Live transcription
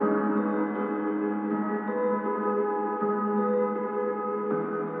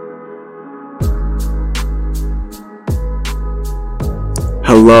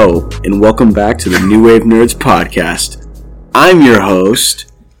Hello, and welcome back to the New Wave Nerds podcast. I'm your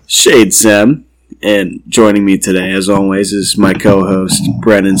host, Shade Sem, and joining me today, as always, is my co-host,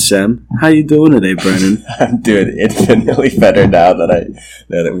 Brennan Sem. How you doing today, Brennan? I'm doing infinitely better now that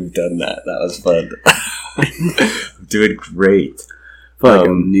we've done that. That was fun. I'm doing great.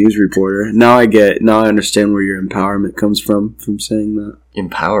 Fucking news reporter. Now I understand where your empowerment comes from saying that.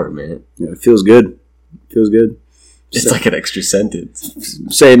 Empowerment? Yeah, it feels good. It's like an extra sentence.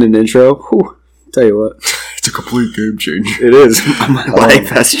 Saying an intro, whew, tell you what. It's a complete game changer. It is. My life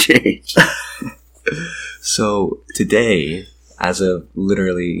has changed. So, today, as of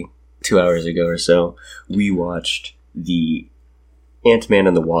literally 2 hours ago or so, we watched the Ant-Man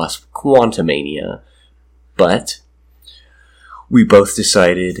and the Wasp Quantumania, but we both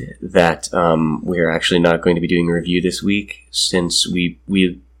decided that we're actually not going to be doing a review this week, since we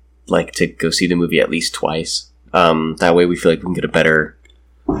like to go see the movie at least twice. That way we feel like we can get a better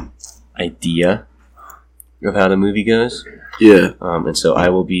idea of how the movie goes. Yeah. And so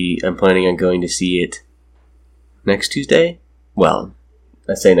I'm planning on going to see it next Tuesday. Well,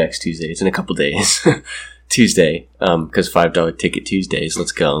 I say next Tuesday. It's in a couple days. Tuesday. Because $5 ticket Tuesdays.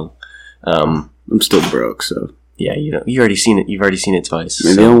 Let's go. I'm still broke, so. Yeah, you've already seen it. You've already seen it twice.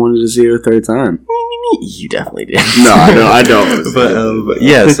 Maybe I wanted to see it a third time. You definitely did. No, I don't. But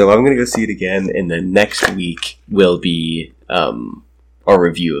yeah, so I'm going to go see it again, and then next week will be our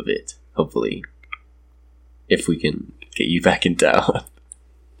review of it, hopefully. If we can get you back in town.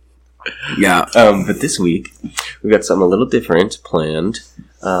 Yeah. But this week, we've got something a little different planned.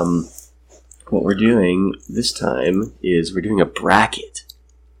 What we're doing this time is we're doing a bracket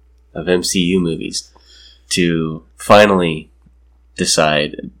of MCU movies to finally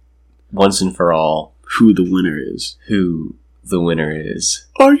decide once and for all who the winner is.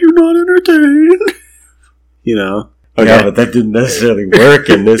 Are you not entertained? You know? Okay. Yeah, but that didn't necessarily work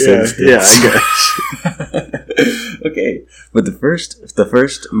in this instance. Yeah, I guess. Okay, but the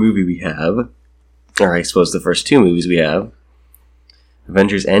first movie we have, or I suppose the first two movies we have,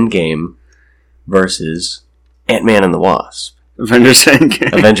 Avengers Endgame versus Ant-Man and the Wasp. Avengers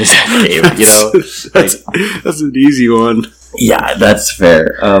Endgame. You know? That's an easy one. Yeah, that's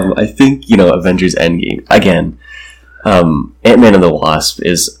fair. I think, Avengers Endgame, again, Ant-Man and the Wasp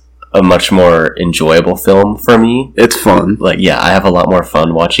is a much more enjoyable film for me. It's fun. I have a lot more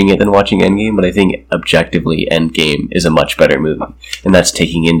fun watching it than watching Endgame, but I think objectively Endgame is a much better movie. And that's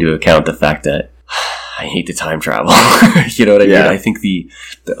taking into account the fact that I hate the time travel. You know what I mean? I think the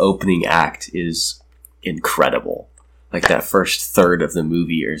opening act is incredible. Like that first third of the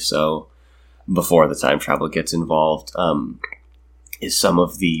movie or so, before the time travel gets involved, is some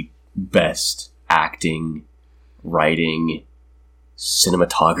of the best acting, writing,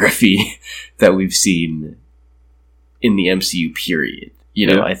 cinematography that we've seen in the MCU period.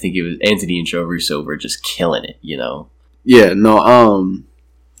 I think it was Anthony and Joe Russo were just killing it, Yeah, no,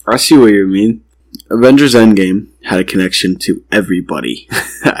 I see what you mean. Avengers Endgame had a connection to everybody,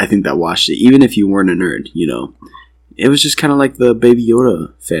 I think, that watched it, even if you weren't a nerd, It was just kind of like the Baby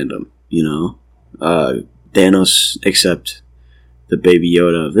Yoda fandom, Thanos, except the Baby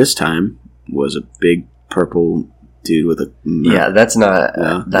Yoda of this time was a big purple dude with a... Yeah, that's not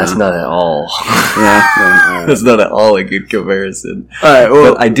at all. Yeah. That's not at all a good comparison. Alright,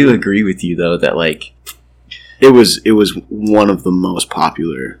 well... But I do agree with you, though, that, It was one of the most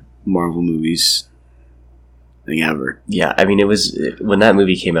popular Marvel movies, I think, ever. Yeah, I mean, it was... When that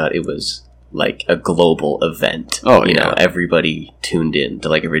movie came out, it was... like a global event. Oh, yeah. Everybody tuned in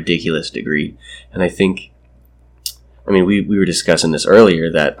to a ridiculous degree. And I think, we were discussing this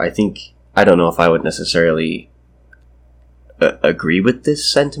earlier, that I don't know if I would necessarily agree with this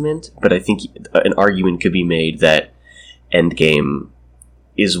sentiment, but I think an argument could be made that Endgame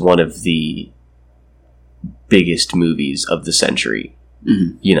is one of the biggest movies of the century.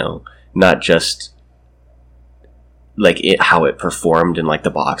 Mm-hmm. Not just how it performed in the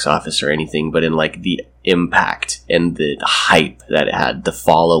box office or anything, but in the impact and the hype that it had, the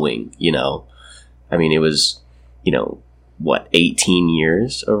following. It was 18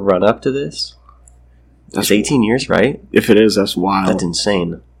 years of run up to this. That's 18 years, right? If it is, that's wild. That's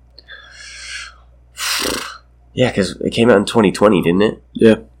insane. Yeah, because it came out in 2020, didn't it?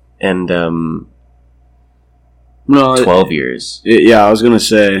 Yeah. And 12 years. Yeah, I was going to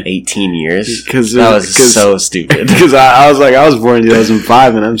say 18 years. That was so stupid. Because I was born in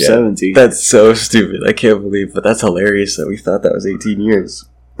 2005 and I'm 17. That's so stupid. I can't believe, but that's hilarious that we thought that was 18 years.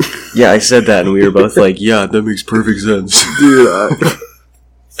 Yeah, I said that and we were both like, yeah, that makes perfect sense. Dude,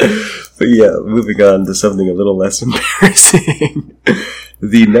 But yeah, moving on to something a little less embarrassing.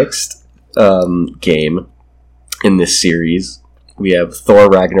 The next game in this series we have Thor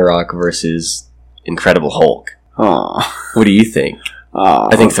Ragnarok versus Incredible Hulk. Oh, What do you think?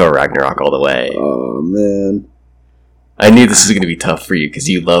 I think Thor Ragnarok all the way. Oh man, I knew this was going to be tough for you because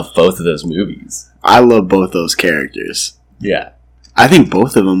you love both of those movies. I love both those characters. Yeah. I think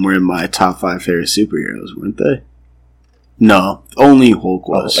both of them were in my top 5 favorite superheroes, weren't they? No, only Hulk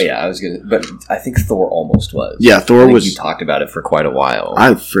was. Oh, yeah, I was going to... But I think Thor almost was. Yeah, Thor was... You talked about it for quite a while.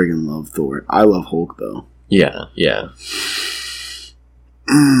 I friggin' love Thor. I love Hulk, though. Yeah, yeah.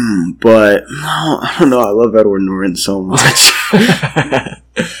 But, no, I don't know. I love Edward Norton so much.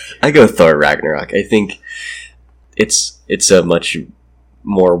 I go Thor Ragnarok. I think it's a much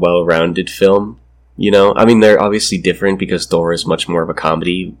more well-rounded film. You know, I mean, they're obviously different because Thor is much more of a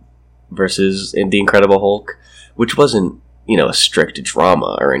comedy versus in The Incredible Hulk, which wasn't, you know, a strict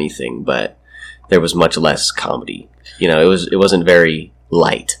drama or anything, but there was much less comedy. You know, it wasn't very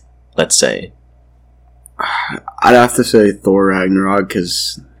light, let's say. I'd have to say Thor Ragnarok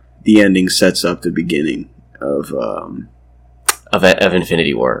because the ending sets up the beginning of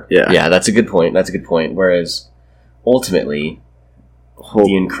Infinity War. Yeah, that's a good point. Whereas ultimately, Hulk.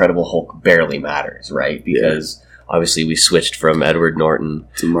 The Incredible Hulk barely matters, right? Because obviously we switched from Edward Norton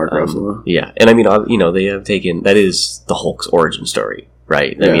to Mark Ruffalo. Yeah, and I mean, you know, they have taken that is the Hulk's origin story,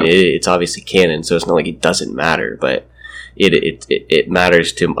 right? I mean, it's obviously canon, so it's not like it doesn't matter, but it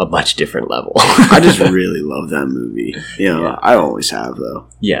matters to a much different level. I just really love that movie. You know, I always have though.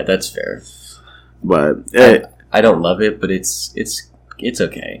 Yeah, that's fair. But I don't love it, but it's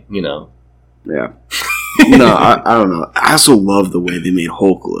okay. You know. Yeah. No, I don't know. I also love the way they made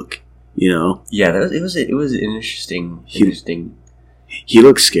Hulk look. You know. Yeah, it was interesting. He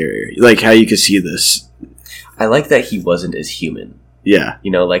looks scary. Like how you could see this. I like that he wasn't as human. Yeah.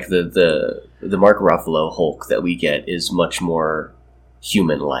 You know, like the Mark Ruffalo Hulk that we get is much more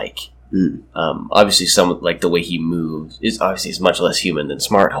human-like. Obviously, some like the way he moves is much less human than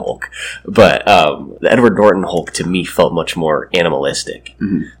Smart Hulk, but the Edward Norton Hulk to me felt much more animalistic.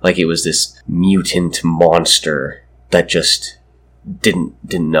 Like it was this mutant monster that just didn't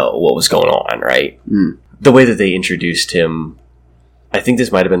know what was going on. Right? The way that they introduced him, I think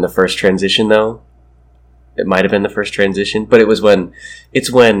this might have been the first transition, though. It might have been the first transition, but it's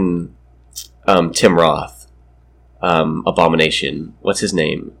when Tim Roth, Abomination, what's his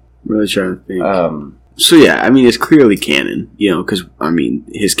name? Really trying to think. So yeah, I mean, it's clearly canon, you know, because I mean,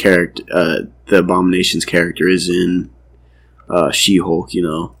 his character, the Abomination's character, is in She-Hulk, you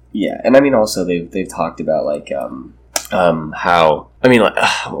know. Yeah, and I mean, also they've talked about like how I mean, like,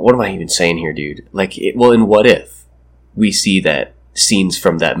 what am I even saying here, dude? Like, in What If we see that scenes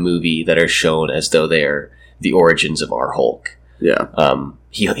from that movie that are shown as though they are the origins of our Hulk. Yeah.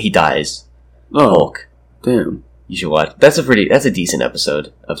 He dies. Oh, Hulk. Damn. You should watch. That's a decent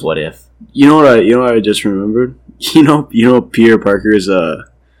episode of What If. You know what I just remembered? You know Peter Parker's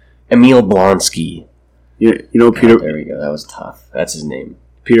Emil Blonsky. You know Peter. There we go. That was tough. That's his name.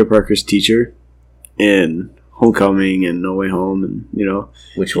 Peter Parker's teacher in Homecoming and No Way Home, and you know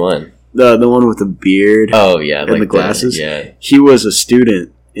which one? The one with the beard. Oh yeah, and like the glasses. Yeah. He was a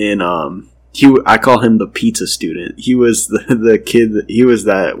student in I call him the pizza student. He was the kid. He was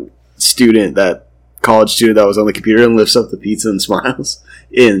that student, that college student that was on the computer and lifts up the pizza and smiles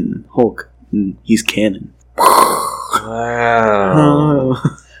in Hulk. And he's canon. Wow.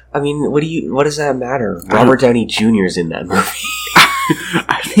 I mean, what does that matter? Robert Downey Jr. is in that movie.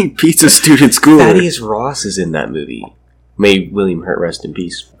 I think pizza student's cooler. Thaddeus Ross is in that movie. May William Hurt rest in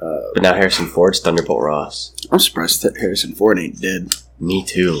peace. But now Harrison Ford's Thunderbolt Ross. I'm surprised that Harrison Ford ain't dead. Me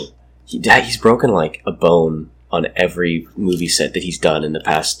too. He's broken like a bone on every movie set that he's done in the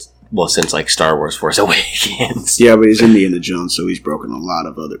past, well, since like Star Wars Force Awakens. Yeah, but he's Indiana Jones, so he's broken a lot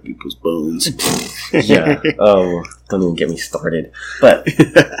of other people's bones. Yeah. Oh, don't even get me started. But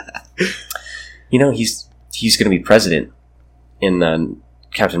you know, he's going to be president in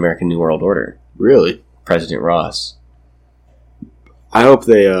Captain America: New World Order. Really? President Ross. I hope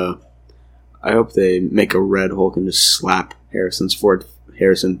they make a red Hulk and just slap Harrison Ford's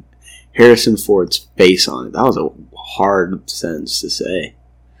face on it. That was a hard sentence to say.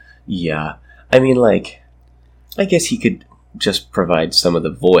 Yeah. I mean, like, I guess he could just provide some of the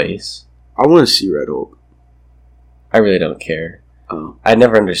voice. I want to see Red Hulk. I really don't care. Oh. I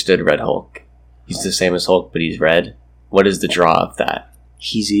never understood Red Hulk. He's the same as Hulk, but he's red. What is the draw of that?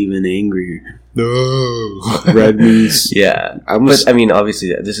 He's even angrier. No. Red means... Yeah. But, I mean,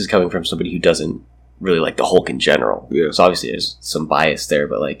 obviously, this is coming from somebody who doesn't really like the Hulk in general. Yeah. So obviously there's some bias there,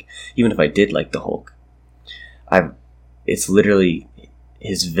 but like, even if I did like the Hulk, it's literally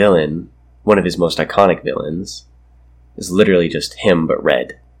his villain, one of his most iconic villains, is literally just him but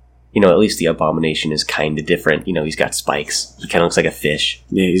red. at least the Abomination is kind of different. He's got spikes. He kind of looks like a fish.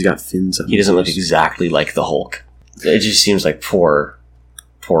 Yeah, he's got fins. He doesn't look exactly like the Hulk. It just seems like poor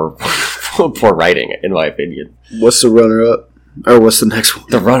writing, in my opinion. What's the runner-up? Or what's the next one?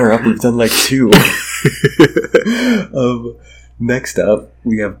 The runner-up, we've done like 2. Next up,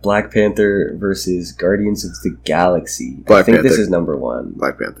 we have Black Panther versus Guardians of the Galaxy. I think this is number 1.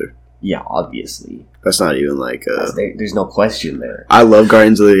 Black Panther. Yeah, obviously. That's not even like... there's no question there. I love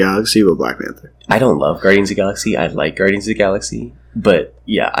Guardians of the Galaxy, but Black Panther. I don't love Guardians of the Galaxy. I like Guardians of the Galaxy. But,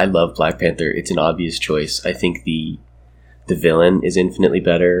 yeah, I love Black Panther. It's an obvious choice. I think the villain is infinitely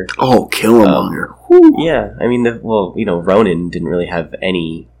better. Oh, Killmonger. Yeah, I mean, Ronan didn't really have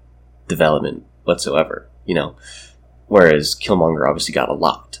any development whatsoever, whereas Killmonger obviously got a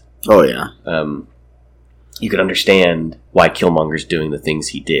lot. Oh, yeah. You could understand why Killmonger's doing the things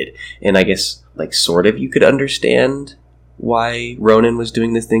he did. And I guess, sort of, you could understand why Ronan was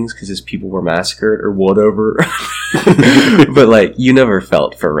doing the things because his people were massacred or whatever. But, you never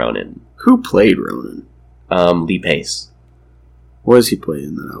felt for Ronan. Who played Ronan? Lee Pace. What does he play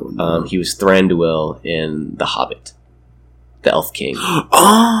in that one? He was Thranduil in The Hobbit, the Elf King.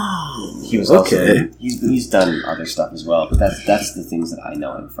 Oh, he was okay. Also, he's done other stuff as well, but that's the things that I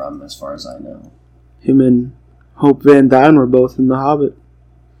know him from, as far as I know. Him and Hope Van Dyne were both in The Hobbit.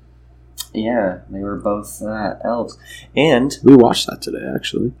 Yeah, they were both elves, and we watched that today.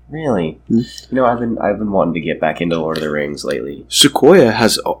 Actually, really, I've been wanting to get back into Lord of the Rings lately.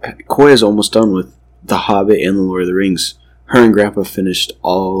 Koya's almost done with The Hobbit and The Lord of the Rings. Her and Grandpa finished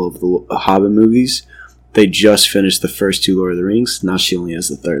all of the Hobbit movies. They just finished the first 2 Lord of the Rings. Now she only has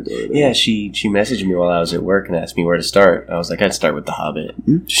the 3rd Lord of the Rings. She messaged me while I was at work and asked me where to start. I was like, I'd start with The Hobbit.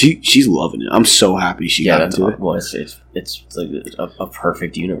 She's loving it. I'm so happy she got into it. Well, it's like a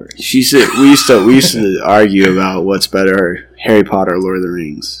perfect universe. She said we used to argue about what's better, Harry Potter or Lord of the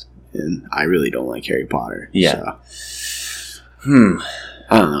Rings, and I really don't like Harry Potter. Yeah. So.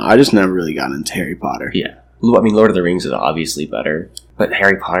 I don't know. I just never really got into Harry Potter. Yeah. I mean, Lord of the Rings is obviously better, but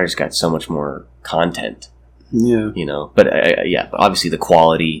Harry Potter's got so much more content. Yeah. But obviously the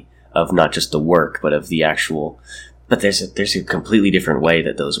quality of not just the work, but of the actual. But there's a completely different way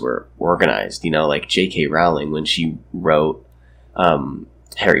that those were organized. Like J.K. Rowling, when she wrote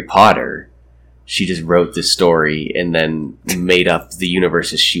Harry Potter, she just wrote this story and then made up the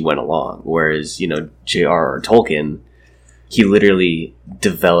universe as she went along. Whereas, J.R.R. Tolkien, he literally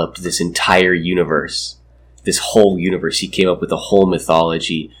developed this entire universe. This whole universe. He came up with a whole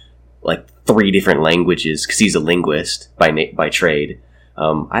mythology, 3 different languages, because he's a linguist by trade.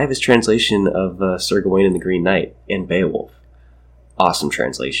 I have his translation of Sir Gawain and the Green Knight and Beowulf. Awesome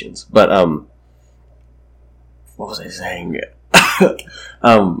translations. But, what was I saying?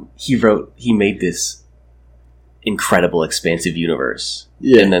 He made this incredible, expansive universe.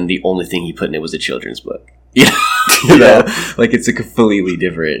 Yeah. And then the only thing he put in it was a children's book. It's a completely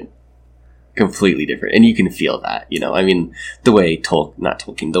different, and you can feel that, I mean, the way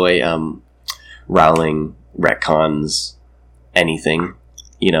the way Rowling retcons anything,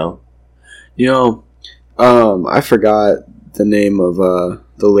 I forgot the name of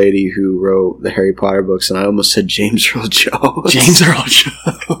the lady who wrote the Harry Potter books, and I almost said James Earl Jones. James Earl Jones.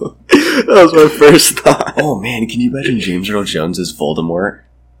 That was my first thought. Oh man, can you imagine James Earl Jones as Voldemort?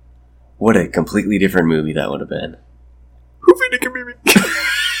 What a completely different movie that would have been.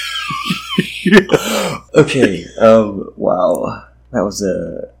 Okay, wow. That was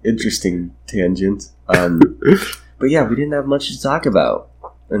a interesting tangent. But yeah, we didn't have much to talk about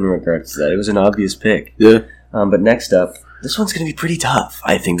in regards to that. It was an obvious pick. Yeah. But next up, this one's going to be pretty tough,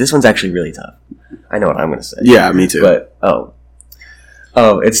 I think. This one's actually really tough. I know what I'm going to say. Yeah, me too. But,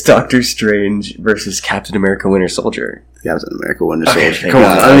 it's Doctor Strange versus Captain America Winter Soldier. Captain America Winter Soldier. Okay, come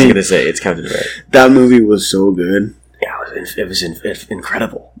on. I was going to say, it's Captain America. That movie was so good. Yeah, it was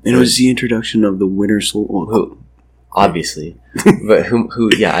incredible. And it was the introduction of the Winter Soldier. Obviously. But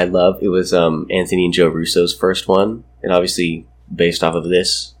who I love. It was Anthony and Joe Russo's first one. And obviously, based off of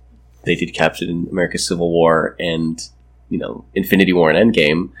this, they did Captain America Civil War and, Infinity War and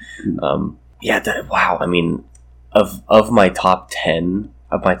Endgame. Wow. I mean, of my top 10,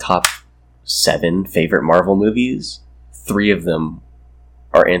 of my top 7 favorite Marvel movies, 3 of them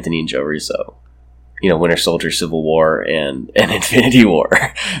are Anthony and Joe Russo. Winter Soldier, Civil War, and Infinity War.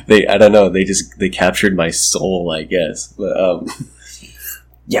 I don't know, they captured my soul, I guess. But,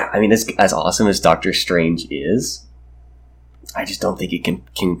 yeah, I mean, as awesome as Doctor Strange is, I just don't think it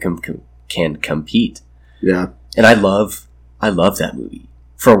can compete. Yeah. And I love that movie.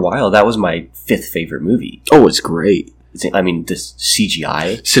 For a while, that was my 5th favorite movie. Oh, it's great. I mean, this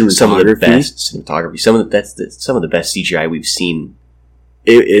CGI, cinematography, some of the best CGI we've seen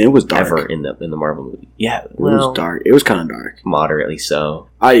It was dark. ever in the Marvel movie. Yeah, It was dark. It was kind of dark. Moderately so.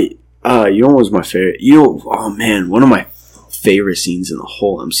 You know what was my favorite? Oh man, one of my favorite scenes in the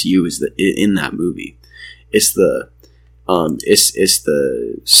whole MCU is in that movie. It's the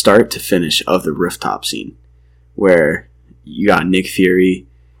start to finish of the rooftop scene where you got Nick Fury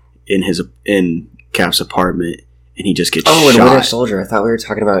in Cap's apartment and he just gets shot. Oh, and Winter Soldier. I thought we were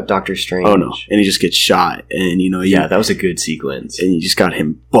talking about Doctor Strange. Oh no, and he just gets shot, and yeah, that was a good sequence. And you just got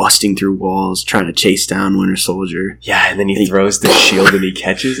him busting through walls trying to chase down Winter Soldier. Yeah, and then he throws the shield and he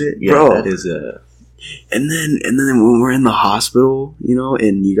catches it. Yeah, bro, that is a. And then when we're in the hospital,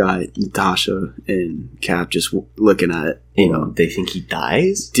 and you got Natasha and Cap just looking at it, they think he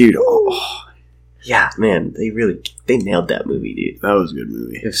dies, dude. Oh. Yeah, man, they nailed that movie, dude. That was a good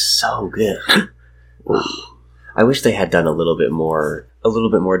movie. It was so good. I wish they had done a little bit more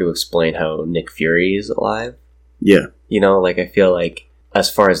to explain how Nick Fury is alive. Yeah, I feel like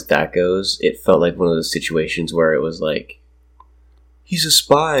as far as that goes, it felt like one of those situations where it was like, he's a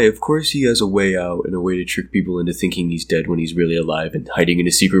spy. Of course he has a way out and a way to trick people into thinking he's dead when he's really alive and hiding in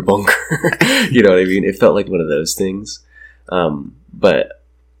a secret bunker. You know what I mean? It felt like one of those things. But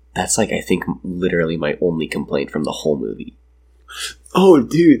that's I think literally my only complaint from the whole movie. Oh,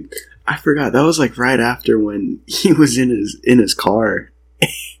 dude. I forgot. That was right after when he was in his car.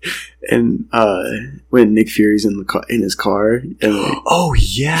 And when Nick Fury's in his car, and oh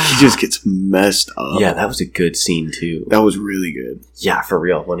yeah, he just gets messed up. Yeah, that was a good scene too. That was really good. Yeah, for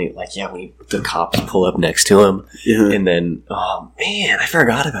real. When the cops pull up next to him, and then oh man, I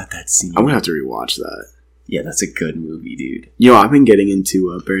forgot about that scene. I'm gonna have to rewatch that. Yeah, that's a good movie, dude. I've been getting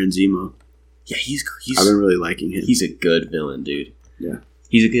into Baron Zemo. Yeah, he's. I've been really liking him. He's a good villain, dude. Yeah,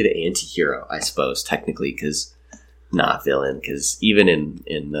 he's a good anti-hero, I suppose, technically, because. Not villain, because even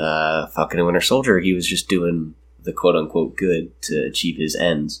in Falcon and Winter Soldier, he was just doing the quote-unquote good to achieve his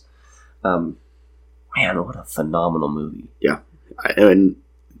ends. Man, what a phenomenal movie. Yeah. And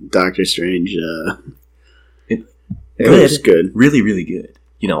Doctor Strange, it was good. Really, really good.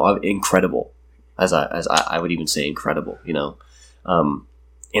 Incredible. As I would even say incredible, And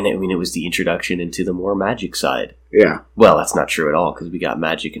it was the introduction into the more magic side. Yeah. Well, that's not true at all, because we got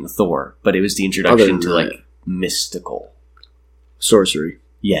magic in Thor, but it was the introduction to, mystical sorcery.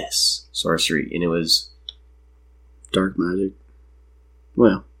 Yes, sorcery, and it was dark magic.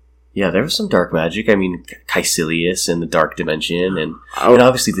 Well, yeah, there was some dark magic. I mean, Caecilius and the Dark Dimension, and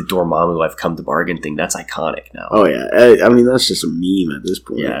obviously the Dormammu I've come to bargain thing. That's iconic now. Oh yeah, I mean that's just a meme at this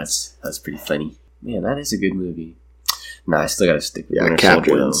point. Yeah, that's pretty funny. Man, that is a good movie. Nah, I still gotta stick with Winter Cap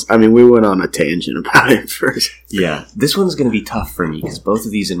Soldier. Wins. I mean, we went on a tangent about it first. Yeah, this one's gonna be tough for me because both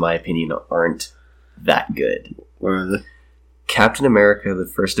of these, in my opinion, aren't that good. What are they? Captain America: The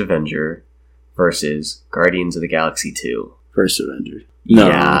First Avenger versus Guardians of the Galaxy 2. First Avenger. No.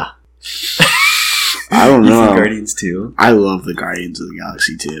 Yeah. I don't know. You think Guardians 2? I love the Guardians of the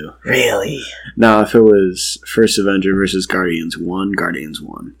Galaxy 2. Really? Now, if it was First Avenger versus Guardians 1, Guardians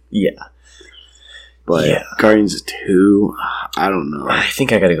 1. Yeah. But Guardians 2, I don't know. I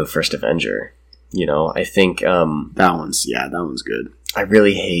think I gotta go First Avenger. I think... that one's good. I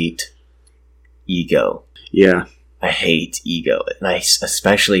really hate Ego. Yeah. I hate Ego. And I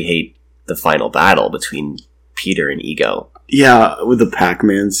especially hate the final battle between Peter and Ego. Yeah, with the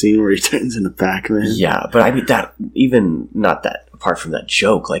Pac-Man scene where he turns into Pac-Man. Yeah, but I mean, that, even not that, apart from that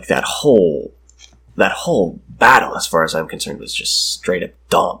joke, that whole battle, as far as I'm concerned, was just straight up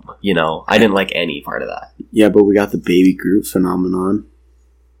dumb. I didn't like any part of that. Yeah, but we got the Baby Groot phenomenon.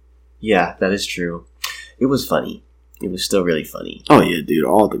 Yeah, that is true. It was funny. It was still really funny. Oh yeah, dude!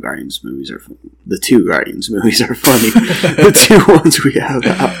 All the Guardians movies are funny. The 2 Guardians movies are funny. The 2 ones we have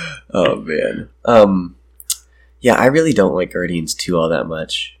out. Oh man. Yeah, I really don't like Guardians 2 all that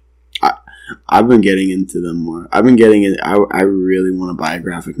much. I've been getting into them more. I've been getting in. I really want to buy a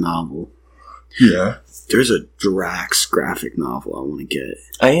graphic novel. Yeah. There's a Drax graphic novel I want to get.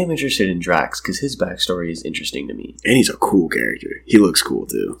 I am interested in Drax because his backstory is interesting to me. And he's a cool character. He looks cool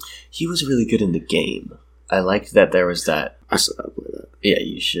too. He was really good in the game. I liked that there was that. I still gotta play that. Yeah,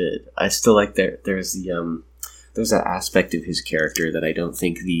 you should. I still like there's that aspect of his character that I don't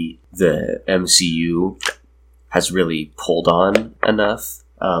think the MCU has really pulled on enough.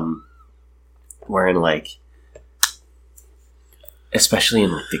 Wherein especially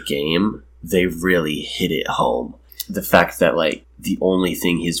in the game, they really hit it home. The fact that the only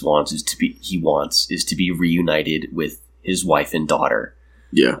thing he wants is to be reunited with his wife and daughter.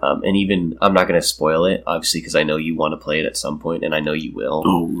 Yeah. And even, I'm not going to spoil it, obviously, because I know you want to play it at some point, and I know you will.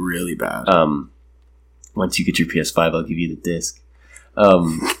 Oh, really bad. Once you get your PS5, I'll give you the disc.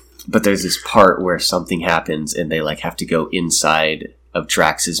 But there's this part where something happens, and they have to go inside of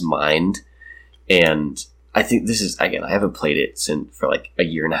Drax's mind. And I think this is, again, I haven't played it for like a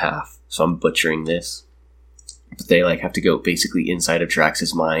year and a half, so I'm butchering this. But they like have to go basically inside of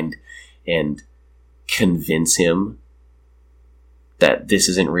Drax's mind and convince him that this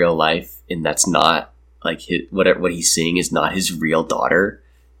isn't real life and that's not like what he's seeing is not his real daughter,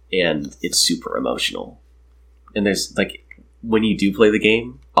 and it's super emotional. And there's like, when you do play the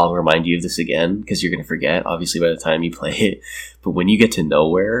game, I'll remind you of this again because you're going to forget obviously by the time you play it, but when you get to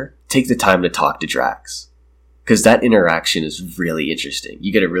Nowhere, take the time to talk to Drax because that interaction is really interesting.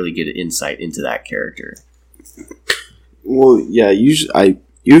 You get a really good insight into that character. Well, yeah,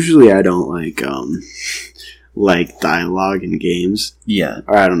 usually I don't like dialogue in games. Yeah.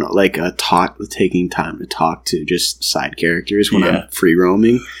 Or I don't know, like taking time to talk to just side characters when I'm free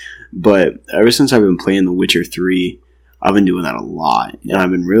roaming. But ever since I've been playing The Witcher 3, I've been doing that a lot. Yeah. And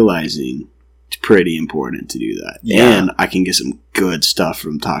I've been realizing it's pretty important to do that. Yeah. And I can get some good stuff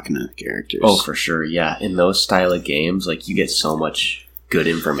from talking to characters. Oh, for sure, yeah. In those style of games, like, you get so much good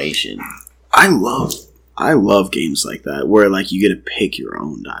information. I love games like that, where, like, you get to pick your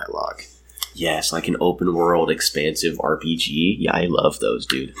own dialogue. Yes, like an open world, expansive RPG. Yeah, I love those,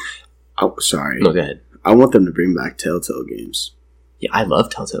 dude. Oh, sorry. No, go ahead. I want them to bring back Telltale games. Yeah, I love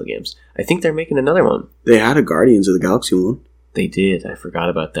Telltale games. I think they're making another one. They had a Guardians of the Galaxy one. They did. I forgot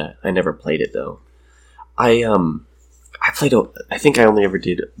about that. I never played it, though. I think I only ever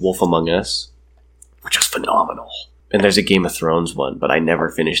did Wolf Among Us, which was phenomenal. And there's a Game of Thrones one, but I never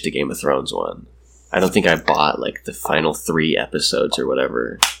finished a Game of Thrones one. I don't think I bought, like, the final 3 episodes or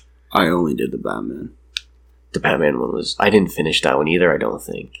whatever. I only did the Batman. The Batman one was... I didn't finish that one either, I don't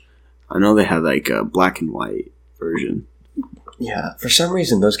think. I know they had, like, a black and white version. Yeah, for some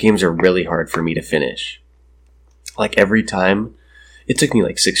reason, those games are really hard for me to finish. Like, every time... It took me,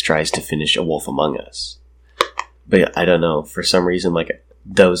 like, 6 tries to finish A Wolf Among Us. But I don't know, for some reason, like,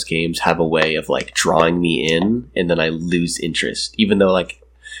 those games have a way of, like, drawing me in, and then I lose interest. Even though, like...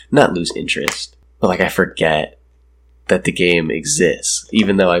 Not lose interest, but, like, I forget that the game exists,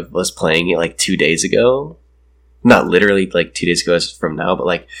 even though I was playing it like 2 days ago. Not literally like 2 days ago as from now, but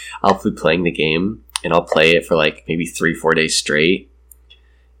like I'll be playing the game and I'll play it for like maybe 3-4 days straight,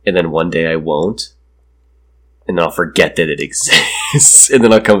 and then one day I won't, and then I'll forget that it exists, and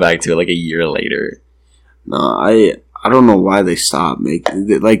then I'll come back to it like a year later. No, I don't know why they stopped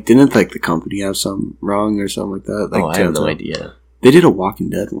making. Like, didn't like the company have something wrong or something like that? Like, I have no idea. They did a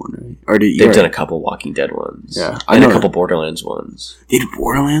Walking Dead one, right? Or they've done a couple Walking Dead ones. Yeah. And a couple Borderlands ones. They did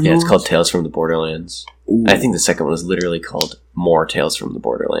Borderlands Yeah, ones? it's called Tales from the Borderlands. Ooh. I think the second one is literally called More Tales from the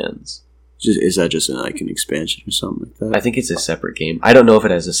Borderlands. Is that just like an expansion or something like that? I think it's a separate game. I don't know if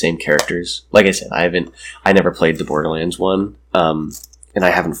it has the same characters. Like I said, I never played the Borderlands one. And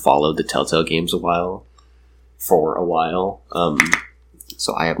I haven't followed the Telltale games for a while.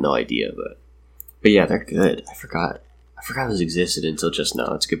 So I have no idea, but yeah, they're good. I forgot those existed until just now.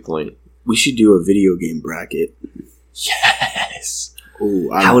 That's a good point. We should do a video game bracket. Yes. Ooh,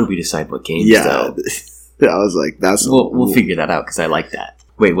 how would we decide what games, though? I was like, that's... We'll figure that out, because I like that.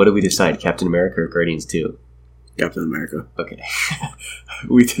 Wait, what did we decide? Captain America or Guardians 2? Captain America. Okay.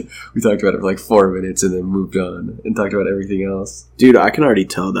 we talked about it for like 4 minutes and then moved on and talked about everything else. Dude, I can already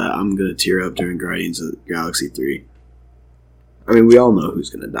tell that I'm going to tear up during Guardians of the Galaxy 3. I mean, we all know who's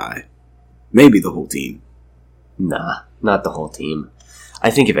going to die. Maybe the whole team. Nah, not the whole team. I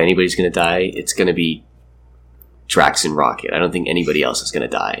think if anybody's going to die, it's going to be Drax and Rocket. I don't think anybody else is going to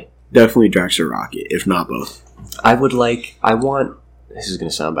die. Definitely Drax or Rocket, if not both. This is going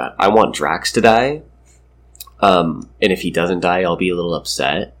to sound bad. I want Drax to die. And if he doesn't die, I'll be a little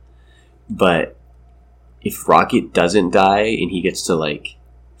upset. But if Rocket doesn't die and he gets to, like,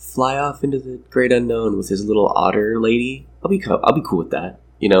 fly off into the great unknown with his little otter lady, I'll be cool with that,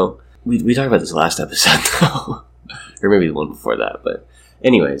 you know? We talked about this last episode, though. Or maybe the one before that. But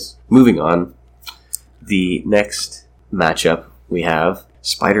anyways, moving on. The next matchup we have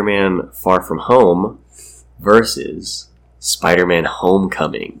Spider-Man Far From Home versus Spider-Man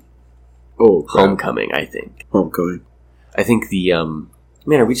Homecoming. Oh, crap. Homecoming, I think. Homecoming. I think the,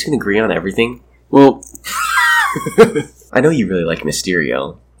 man, are we just going to agree on everything? Well, I know you really like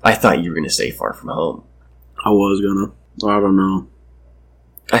Mysterio. I thought you were going to say Far From Home. I was gonna. I don't know.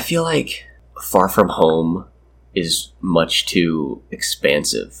 I feel like Far From Home is much too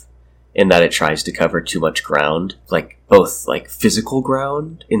expansive in that it tries to cover too much ground. Like, both, like, physical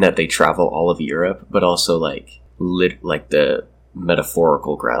ground, in that they travel all of Europe, but also, like, the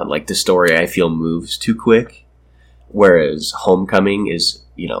metaphorical ground. Like, the story, I feel, moves too quick, whereas Homecoming is,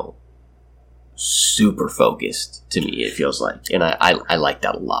 you know, super focused to me, it feels like. And I like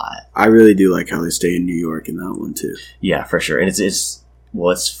that a lot. I really do like how they stay in New York in that one, too. Yeah, for sure. And it's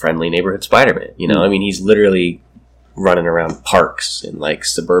friendly neighborhood Spider-Man, you know? I mean, he's literally running around parks and, like,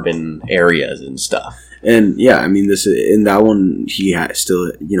 suburban areas and stuff. And, yeah, I mean, in that one, he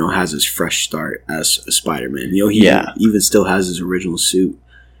still, you know, has his fresh start as a Spider-Man. You know, he even still has his original suit,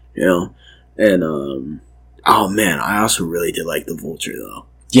 you know? And, oh, man, I also really did like the Vulture, though.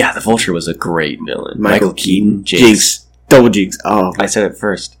 Yeah, the Vulture was a great villain. Michael Keaton. Jinx. Double Jinx. Oh. I said it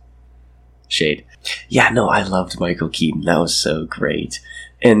first. Shade. Yeah, no, I loved Michael Keaton. That was so great.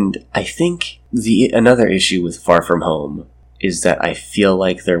 And I think another issue with Far From Home is that I feel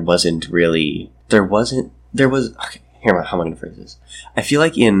like there was, okay, here, how am I going to phrase this? I feel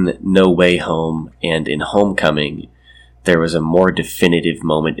like in No Way Home and in Homecoming, there was a more definitive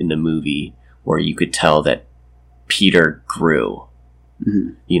moment in the movie where you could tell that Peter grew.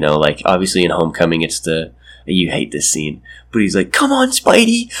 Mm-hmm. You know, like, obviously in Homecoming, it's you hate this scene, but he's like, come on,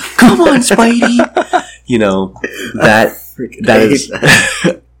 Spidey! Come on, Spidey! You know, that is...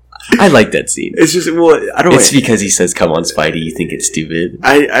 I like that scene. It's just, well, I don't... It's because he says, come on, Spidey, you think it's stupid.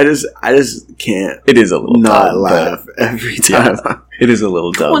 I just can't... It is a little not dumb, laugh every time. Yeah, it is a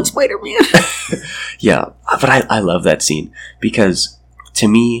little dumb. Come on, Spider-Man! Yeah, but I love that scene, because, to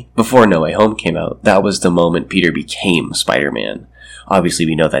me, before No Way Home came out, that was the moment Peter became Spider-Man. Obviously,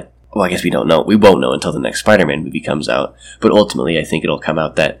 we know that... Well, I guess we don't know. We won't know until the next Spider-Man movie comes out. But ultimately, I think it'll come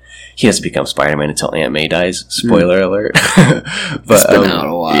out that he doesn't become Spider-Man until Aunt May dies. Spoiler alert. But, it's been out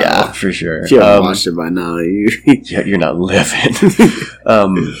a while. Yeah, for sure. If you haven't watched it by now, you're not living.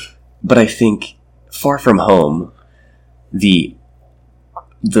 But I think Far From Home, the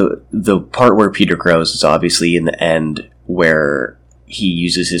part where Peter grows is obviously in the end where he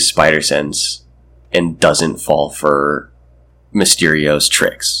uses his spider sense and doesn't fall for Mysterio's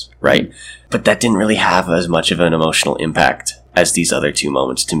tricks, right? But that didn't really have as much of an emotional impact as these other two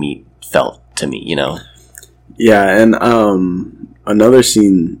moments felt to me, you know? Yeah, and a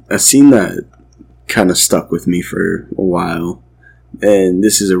scene that kind of stuck with me for a while, and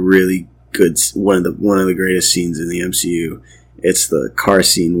this is a really good one of the greatest scenes in the MCU. It's the car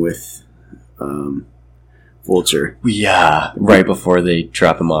scene with Vulture. Yeah, right before they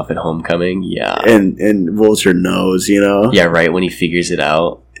drop him off at Homecoming. Yeah, and Vulture knows, you know. Yeah, right when he figures it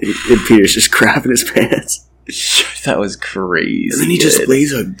out, and Peter's just crapping his pants. That was crazy. And then he just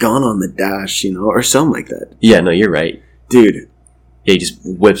lays a gun on the dash, you know, or something like that. Yeah, no, you're right, dude. Yeah, he just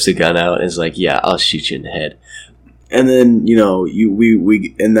whips a gun out and is like, "Yeah, I'll shoot you in the head." And then, you know,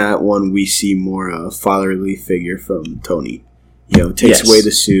 we in that one we see more fatherly figure from Tony. You know, takes away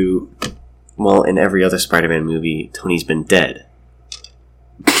the suit. Well, in every other Spider-Man movie, Tony's been dead.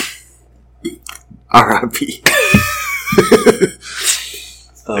 R.I.P.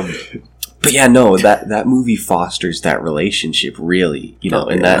 But yeah, no, that movie fosters that relationship, really, you know,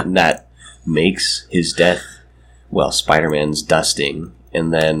 and that makes his death, well, Spider-Man's dusting,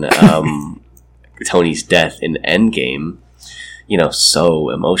 and then Tony's death in Endgame, you know, so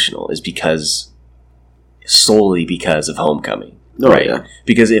emotional, is solely because of Homecoming. Right, yeah.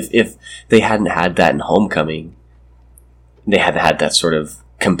 Because if they hadn't had that in Homecoming, they hadn't had that sort of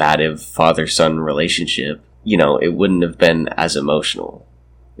combative father-son relationship, you know, it wouldn't have been as emotional.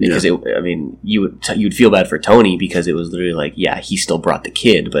 Because you would feel bad for Tony because it was literally like, yeah, he still brought the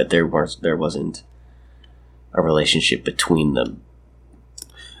kid, but there wasn't a relationship between them.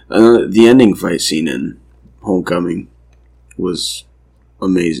 The ending fight scene in Homecoming was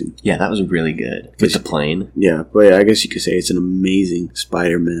amazing. Yeah, that was really good. With the plane. Yeah, but I guess you could say it's an amazing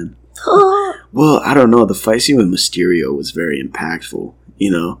Spider-Man. Well, I don't know. The fight scene with Mysterio was very impactful.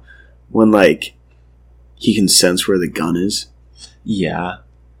 You know, when like he can sense where the gun is. Yeah,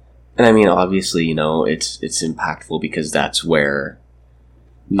 and I mean, obviously, you know, it's impactful because that's where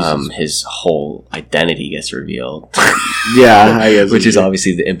his whole identity gets revealed. Yeah, I guess, which is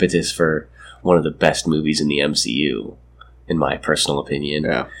obviously the impetus for one of the best movies in the MCU. In my personal opinion.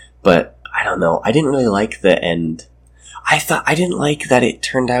 Yeah. But I don't know. I didn't really like the end. I didn't like that it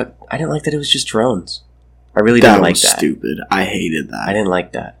turned out. I didn't like that it was just drones. I really didn't like that. That was stupid. I hated that. I didn't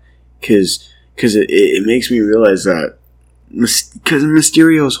like that. Because it makes me realize that. Because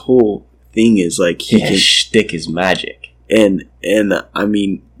Mysterio's whole thing is like his shtick is magic. And I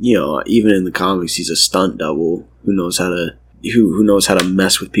mean, you know, even in the comics, he's a stunt double who knows how to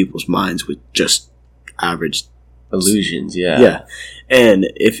mess with people's minds with just average illusions. Yeah.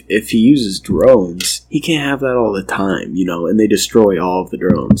 And if he uses drones, he can't have that all the time, you know, and they destroy all of the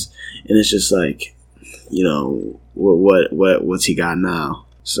drones, and it's just like, you know, what's he got now?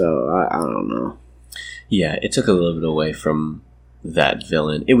 So I don't know. Yeah, it took a little bit away from that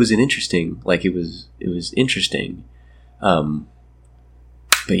villain. It was it was interesting.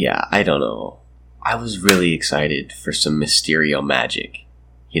 But yeah, I don't know. I was really excited for some Mysterio magic,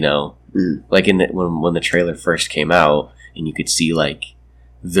 you know? Like when the trailer first came out and you could see like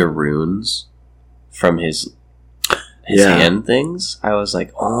the runes from his hand things, I was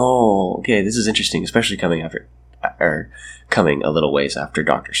like, oh, okay, this is interesting, especially coming a little ways after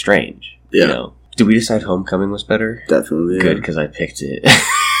Doctor Strange. Yeah. You know? Did we decide Homecoming was better? Definitely. Good, because I picked it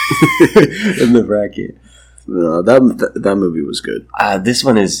in the bracket. No, that movie was good. This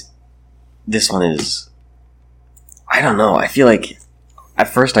one is. I don't know. I feel like at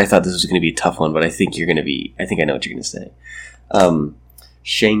first I thought this was going to be a tough one, but I think I know what you're going to say.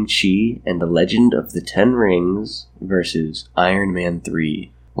 Shang-Chi and the Legend of the Ten Rings versus Iron Man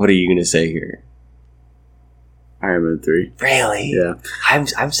 3. What are you going to say here? Iron Man 3. Really? Yeah.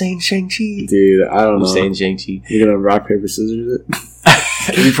 I'm saying Shang-Chi. Dude, I don't know. I'm saying Shang-Chi. You're going to rock, paper, scissors it?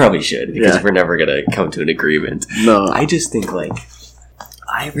 We probably should, because we're never going to come to an agreement. No. I just think,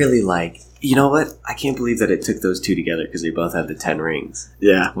 I really like... You know what? I can't believe that it took those two together, because they both have the 10 rings.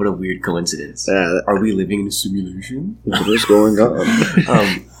 Yeah. What a weird coincidence. Yeah. Are we living in a simulation? What is going on?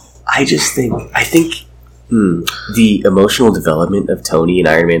 I think the emotional development of Tony in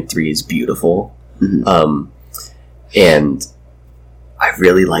Iron Man 3 is beautiful. Mm-hmm. And I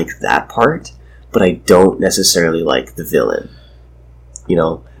really like that part, but I don't necessarily like the villain. You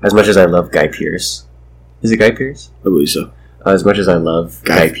know, as much as I love Guy Pearce. Is it Guy Pearce? I believe so. As much as I love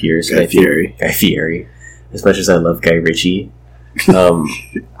Guy Pearce. Guy Fieri. As much as I love Guy Ritchie. How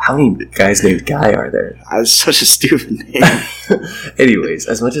many guys named Guy are there? That's such a stupid name. Anyways,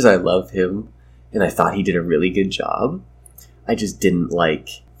 as much as I love him, and I thought he did a really good job, I just didn't like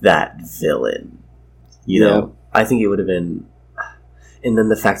that villain. You know? I think it would have been... And then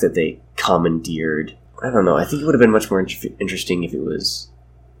the fact that they commandeered... I don't know. I think it would have been much more interesting if it was...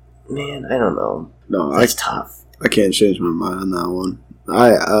 Man, I don't know. No, that's tough. I can't change my mind on that one.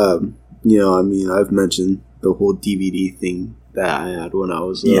 I've mentioned the whole DVD thing that I had when I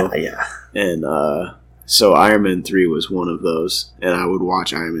was little. Yeah. And so Iron Man 3 was one of those, and I would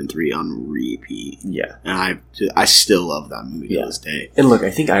watch Iron Man 3 on repeat. Yeah. And I still love that movie to this day. And look,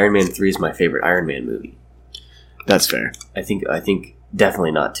 I think Iron Man 3 is my favorite Iron Man movie. That's fair. I think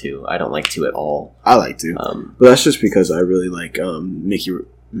definitely not 2. I don't like 2 at all. I like 2. But that's just because I really like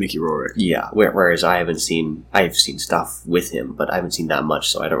Mickey Rourke. Yeah, whereas I've seen stuff with him, but I haven't seen that much,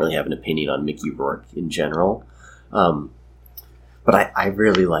 so I don't really have an opinion on Mickey Rourke in general. But I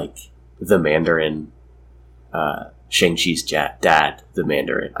really like the Mandarin, Shang-Chi's dad, the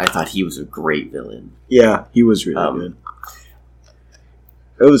Mandarin. I thought he was a great villain. Yeah, he was really good.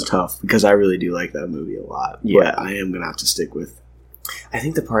 It was tough, because I really do like that movie a lot. Yeah. But I am going to have to stick with... I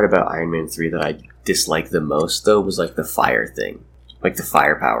think the part about Iron Man 3 that I disliked the most, though, was like the fire thing. Like the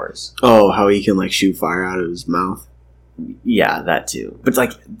fire powers. Oh, how he can like shoot fire out of his mouth. Yeah, that too. But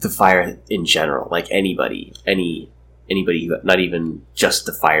like the fire in general, like anybody, who, not even just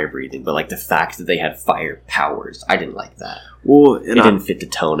the fire breathing, but like the fact that they had fire powers. I didn't like that. Well, it didn't fit the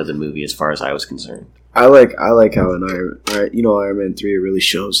tone of the movie as far as I was concerned. I like how in Iron Man 3 it really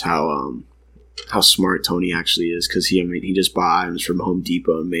shows how smart Tony actually is, because he just bought items from Home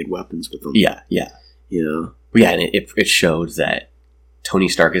Depot and made weapons with them. Yeah. You know. Yeah, and it showed that Tony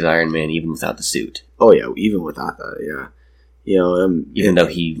Stark is Iron Man even without the suit. Oh yeah, even without that, yeah. You know, even though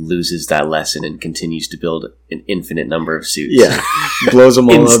he loses that lesson and continues to build an infinite number of suits. Yeah, blows them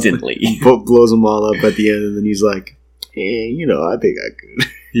all instantly. Blows them all up at the end, and then he's like, I think I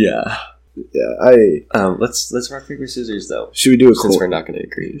could. Yeah. Let's rock paper scissors though. Should we do since we're not going to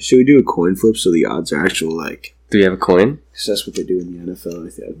agree? Should we do a coin flip so the odds are actual like? Do we have a coin? Because that's what they do in the NFL.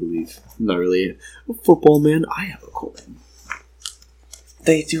 I believe. I'm not really a football man. I have a coin.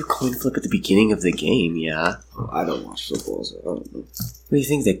 They do a coin flip at the beginning of the game, yeah. Oh, I don't watch football, so I don't know. What do you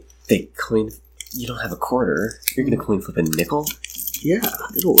think? They coin... You don't have a quarter. You're going to coin flip a nickel? Yeah,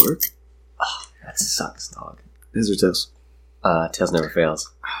 it'll work. Oh, that sucks, dog. Heads or tails? Tails never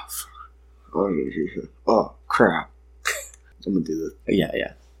fails. Oh, crap. I'm going to do that.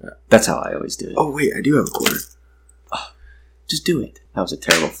 Yeah. That's how I always do it. Oh, wait, I do have a quarter. Oh, just do it. That was a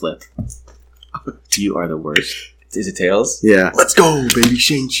terrible flip. You are the worst. Is it tails? Yeah. Let's go, baby.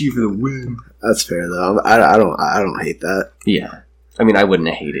 Shang-Chi for the win. That's fair though. I don't hate that. Yeah. I mean, I wouldn't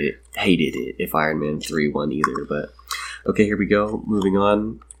have hated it if Iron Man 3 won either, but okay, here we go. Moving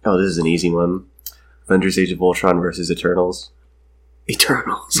on. Oh, this is an easy one. Avengers Age of Ultron versus Eternals.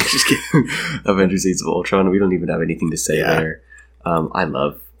 Eternals. Just kidding. Avengers Age of Ultron. We don't even have anything to say there. I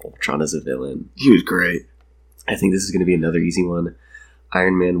love Ultron as a villain. He was great. I think this is going to be another easy one.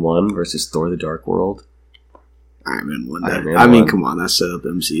 Iron Man 1 versus Thor the Dark World. Iron Man 1. Iron Man I mean, 1. come on, that's set up the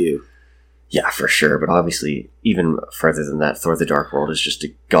MCU. Yeah, for sure. But obviously, even further than that, Thor: The Dark World is just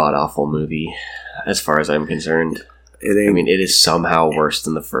a god-awful movie, as far as I'm concerned. It is somehow worse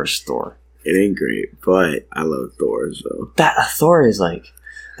than the first Thor. It ain't great, but I love Thor, so... Thor is like...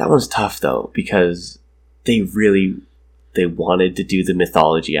 That one's tough, though, because they wanted to do the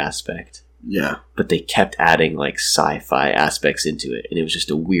mythology aspect. Yeah. But they kept adding, like, sci-fi aspects into it, and it was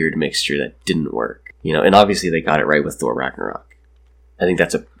just a weird mixture that didn't work. You know, and obviously they got it right with Thor Ragnarok. I think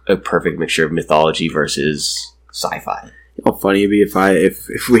that's a perfect mixture of mythology versus sci-fi. How funny it'd be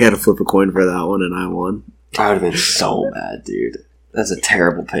if we had to flip a coin for that one and I won. I would have been so mad, dude. That's a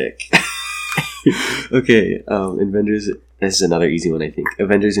terrible pick. Okay, Avengers. This is another easy one, I think.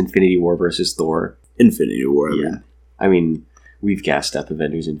 Avengers: Infinity War versus Thor. Infinity War. I mean, we've gassed up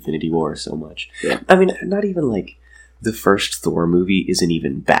Avengers: Infinity War so much. Yeah. I mean, not even like the first Thor movie isn't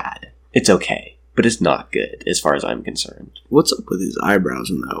even bad. It's okay, but it's not good as far as I'm concerned. What's up with his eyebrows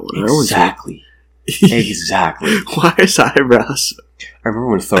in that one? Exactly. Exactly. Why his eyebrows? I remember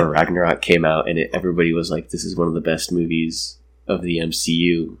when Thor Ragnarok came out and everybody was like, this is one of the best movies of the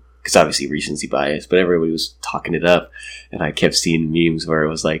MCU. Because obviously recency bias, but everybody was talking it up. And I kept seeing memes where it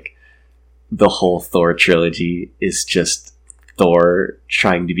was like, the whole Thor trilogy is just Thor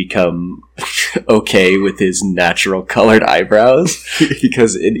trying to become okay with his natural colored eyebrows.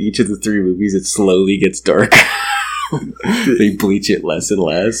 Because in each of the three movies, it slowly gets darker. They bleach it less and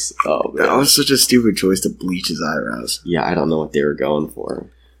less. Oh, man. That was such a stupid choice to bleach his eyebrows. Yeah, I don't know what they were going for.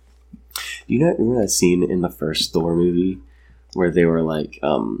 Do you remember that scene in the first Thor movie where they were like,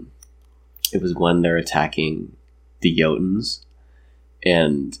 it was when they're attacking the Jotuns,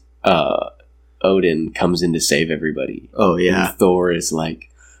 and Odin comes in to save everybody. Oh, yeah. And Thor is like,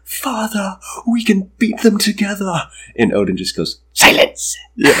 Father, we can beat them together. And Odin just goes, silence!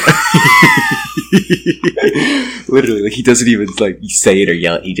 Yeah. Literally, like, he doesn't even, like, say it or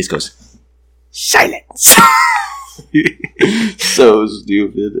yell it. He just goes, silence! So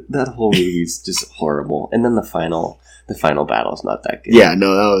stupid. That whole movie's just horrible. And then the final battle's not that good. Yeah,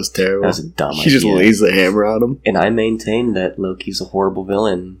 no, that was terrible. That was a dumb idea. He just lays the hammer on him. And I maintain that Loki's a horrible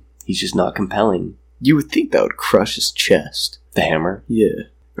villain. He's just not compelling. You would think that would crush his chest. The hammer? Yeah.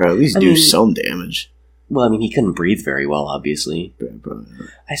 Or at least do some damage. Well, I mean, he couldn't breathe very well, obviously. Yeah, probably not.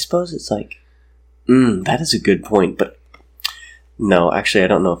 I suppose it's like, that is a good point, but no, actually, I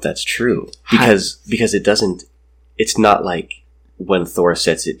don't know if that's true. Because it doesn't, it's not like when Thor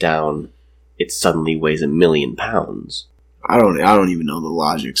sets it down, it suddenly weighs 1,000,000 pounds. I don't even know the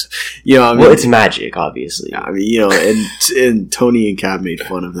logics. You know, I mean, well, it's magic, obviously. Yeah, I mean, you know, and Tony and Cap made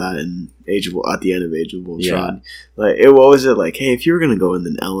fun of that at the end of Age of Ultron. Yeah. Like, what was it like? Hey, if you were gonna go in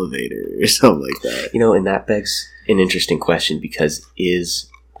an elevator or something like that, you know, and that begs an interesting question because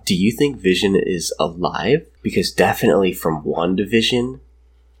do you think Vision is alive? Because definitely from WandaVision,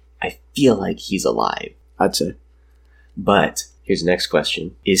 I feel like he's alive. I'd say. But here's the next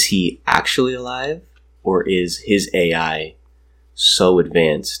question: is he actually alive? Or is his AI so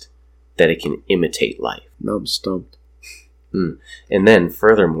advanced that it can imitate life? No, I'm stumped. And then,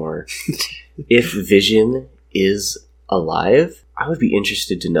 furthermore, if Vision is alive, I would be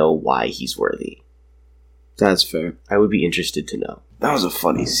interested to know why he's worthy. That's fair. I would be interested to know. That was a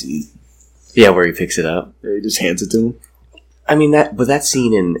funny scene. Yeah, where he picks it up. Yeah, he just hands it to him. I mean, that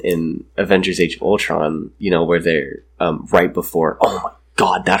scene in Avengers Age of Ultron, you know, where they're right before... Oh my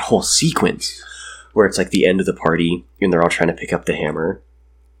god, that whole sequence... where it's like the end of the party and they're all trying to pick up the hammer.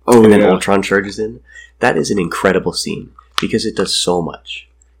 Oh, and then Ultron charges in. That is an incredible scene because it does so much.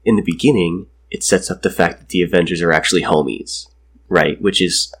 In the beginning, it sets up the fact that the Avengers are actually homies, right? Which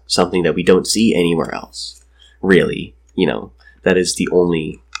is something that we don't see anywhere else. Really, you know, that is the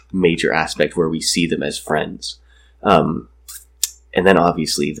only major aspect where we see them as friends. And then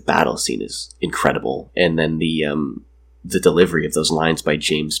obviously the battle scene is incredible. And then the delivery of those lines by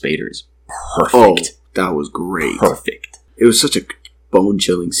James Spader is perfect. Oh, that was great. Perfect. It was such a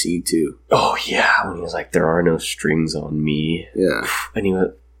bone-chilling scene, too. Oh, yeah. When he was like, there are no strings on me. Yeah. And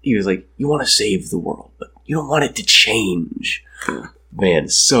he was like, you want to save the world, but you don't want it to change. Yeah. Man,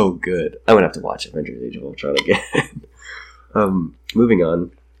 so good. I'm going to have to watch Avengers Age of Ultron again. Moving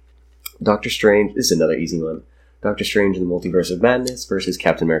on. Doctor Strange. This is another easy one. Doctor Strange in the Multiverse of Madness versus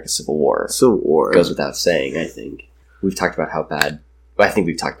Captain America Civil War. Civil War. Goes without saying, I think. We've talked about how bad... I think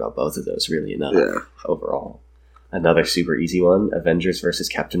we've talked about both of those really enough overall. Another super easy one, Avengers versus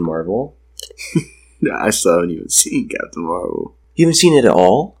Captain Marvel. Yeah, I still haven't even seen Captain Marvel. You haven't seen it at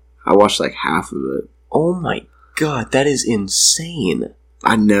all? I watched like half of it. Oh my god, that is insane.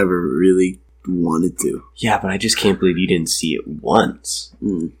 I never really wanted to. Yeah, but I just can't believe you didn't see it once.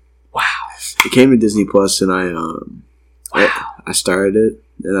 Wow. It came to Disney Plus, and Wow. I started it,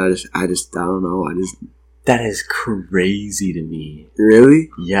 and I don't know. That is crazy to me. Really?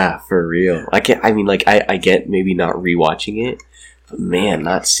 Yeah, for real. I get maybe not rewatching it, but man,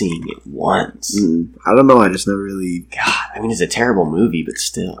 not seeing it once. I don't know. I just never really. God, I mean, it's a terrible movie, but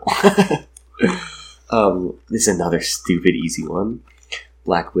still. This is another stupid easy one.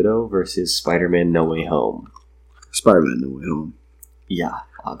 Black Widow versus Spider-Man No Way Home. Spider-Man No Way Home. Yeah,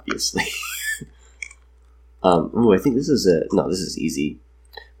 obviously. I think this is easy.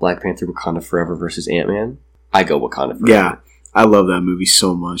 Black Panther Wakanda Forever versus Ant-Man. I go Wakanda Forever. Yeah, I love that movie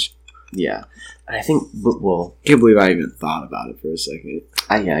so much. Yeah. And I think, well... Can't believe I even thought about it for a second.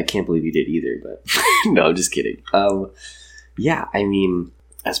 I can't believe you did either, but... No, I'm just kidding. Yeah, I mean,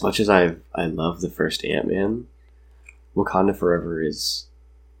 as much as I love the first Ant-Man, Wakanda Forever is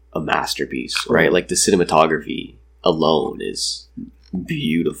a masterpiece, right? Like, the cinematography alone is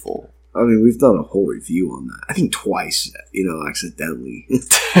beautiful. I mean, we've done a whole review on that. I think twice, accidentally.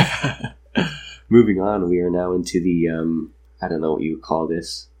 Moving on, we are now into the, I don't know what you would call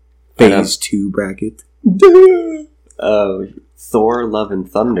this. Phase 2 bracket. Thor, Love and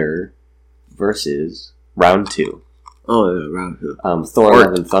Thunder versus Round 2. Oh, yeah, Round 2. Thor,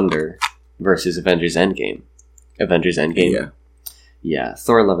 Love and Thunder versus Avengers Endgame. Avengers Endgame? Yeah. Yeah,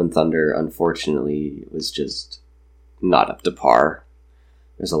 Thor, Love and Thunder, unfortunately, was just not up to par.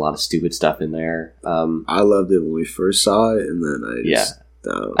 There's a lot of stupid stuff in there. I loved it when we first saw it, and then I just...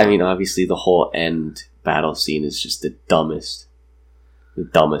 I mean, obviously, the whole end battle scene is just the dumbest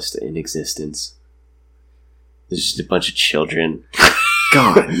in existence. There's just a bunch of children.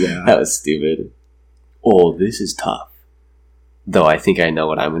 God, yeah. That was stupid. Oh, this is tough. Though I think I know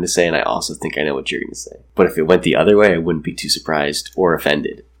what I'm going to say, and I also think I know what you're going to say. But if it went the other way, I wouldn't be too surprised or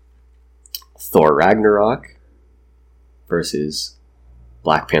offended. Thor Ragnarok versus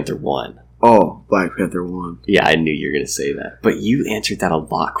Black Panther 1. Oh, Black Panther 1. Yeah, I knew you were going to say that. But you answered that a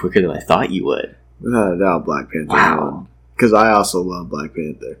lot quicker than I thought you would. Without a doubt, Black Panther 1. Because I also love Black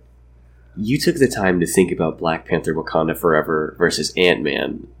Panther. You took the time to think about Black Panther Wakanda Forever versus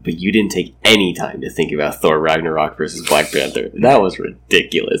Ant-Man, but you didn't take any time to think about Thor Ragnarok versus Black Panther. That was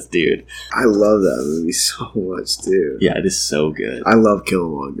ridiculous, dude. I love that movie so much, too. Yeah, it is so good. I love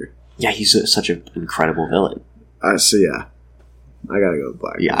Killmonger. Yeah, he's such an incredible villain. So, yeah. I gotta go with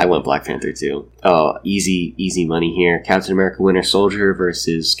Black Panther. Yeah, I went Black Panther, too. Oh, easy money here. Captain America Winter Soldier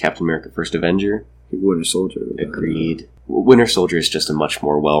versus Captain America First Avenger. Winter Soldier. Agreed. Winter Soldier is just a much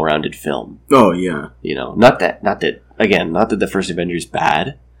more well-rounded film. Oh, yeah. You know, not that the First Avenger is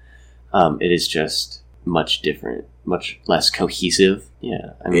bad. It is just much different, much less cohesive.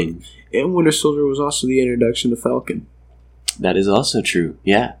 Yeah, I mean... And Winter Soldier was also the introduction to Falcon. That is also true,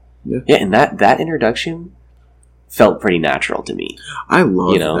 yeah. Yeah, and that introduction felt pretty natural to me. I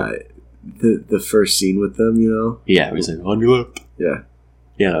love that. The first scene with them, you know? Yeah, it was like, on your left. Yeah.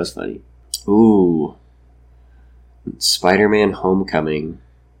 Yeah, that was funny. Ooh. Spider-Man Homecoming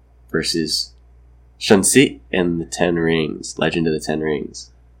versus Shang-Chi and the Ten Rings. Legend of the Ten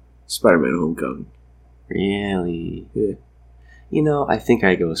Rings. Spider-Man Homecoming. Really? Yeah. You know, I think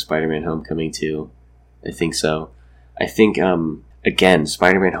I go with Spider-Man Homecoming too. I think so. I think, again,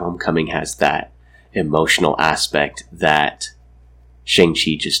 Spider-Man Homecoming has that emotional aspect that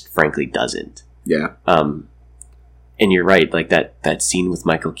Shang-Chi just frankly doesn't. Yeah. And you're right, like that scene with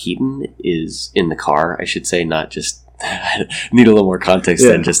Michael Keaton is in the car, I should say, not just need a little more context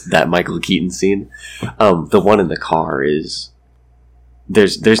than just that Michael Keaton scene. The one in the car is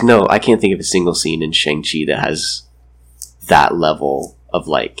there's no, I can't think of a single scene in Shang-Chi that has that level of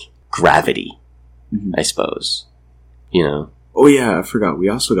like gravity, I suppose. You know? Oh yeah, I forgot. We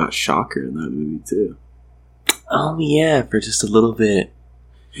also got Shocker in that movie too. Oh yeah, for just a little bit.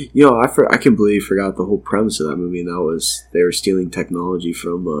 You know, I completely forgot the whole premise of that movie, and that was they were stealing technology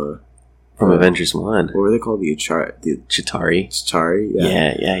from Avengers 1. What were they called? The Chitauri. Chitauri,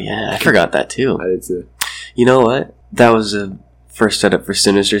 yeah. I forgot that too. I did too. You know what? That was a first setup for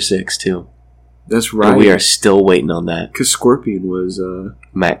Sinister Six too. That's right. And we are still waiting on that. Because Scorpion was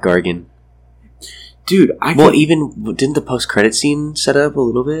Matt Gargan. Dude, even didn't the post-credit scene set up a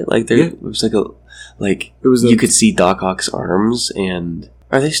little bit? Like it was you could see Doc Ock's arms, and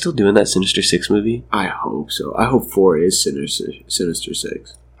are they still doing that Sinister Six movie? I hope so. I hope 4 is Sinister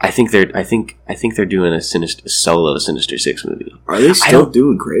Six. I think they're doing a solo Sinister Six movie. Are they still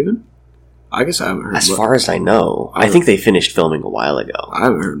doing Kraven? I guess I haven't heard. As far as I know, I think they finished filming a while ago. I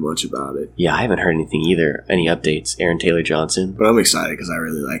haven't heard much about it. Yeah, I haven't heard anything either. Any updates? Aaron Taylor Johnson. But I'm excited because I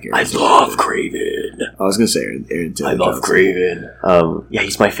really like Aaron. I love Kraven. I was gonna say Aaron Taylor. I love Kraven. Yeah,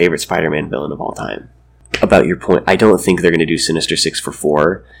 he's my favorite Spider-Man villain of all time. About your point, I don't think they're going to do Sinister Six for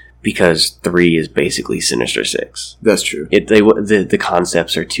 4 because 3 is basically Sinister Six. That's true. The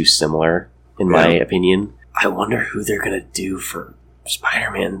concepts are too similar, in my opinion. I wonder who they're gonna do for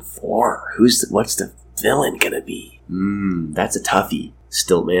Spider-Man 4. What's the villain gonna be? That's a toughie.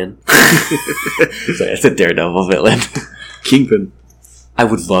 Stiltman. That's a Daredevil villain. Kingpin. I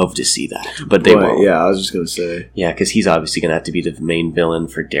would love to see that, but they won't. Yeah, I was just gonna say. Yeah, because he's obviously gonna have to be the main villain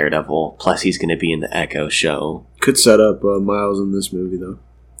for Daredevil. Plus, he's gonna be in the Echo show. Could set up Miles in this movie though.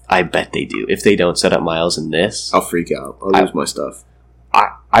 I bet they do. If they don't set up Miles in this, I'll freak out. I'll lose my stuff.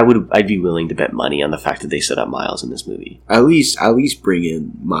 I'd be willing to bet money on the fact that they set up Miles in this movie. At least bring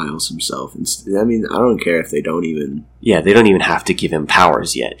in Miles himself. I mean, I don't care if they don't even. Yeah, they don't even have to give him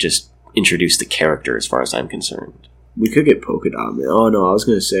powers yet. Just introduce the character, as far as I'm concerned. We could get Polka Dot Man. Oh no, I was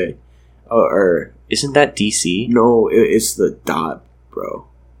gonna say, isn't that DC? No, it's the Dot Bro.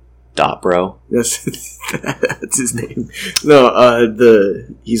 Dot Bro. That's his name. No,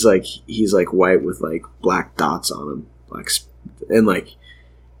 he's like white with like black dots on him, and like,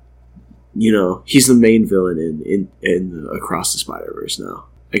 you know, he's the main villain in Across the Spider-Verse now.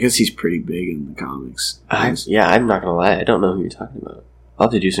 I guess he's pretty big in the comics. I'm not gonna lie, I don't know who you're talking about. I'll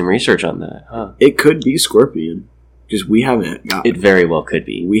have to do some research on that. Huh? It could be Scorpion. Because we haven't gotten... It very well could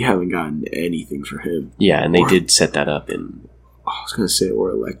be. We haven't gotten anything for him. Yeah, and they did set that up in... I was going to say, or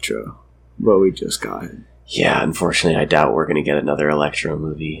Electro. But we just got him. Yeah, unfortunately, I doubt we're going to get another Electro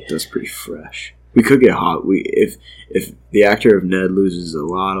movie. That's pretty fresh. We could get If the actor of Ned loses a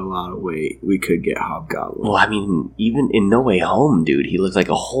lot of weight, we could get Hobgoblin. Well, I mean, even in No Way Home, dude, he looked like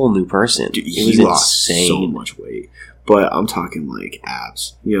a whole new person. Dude, he lost insane. So much weight. But I'm talking like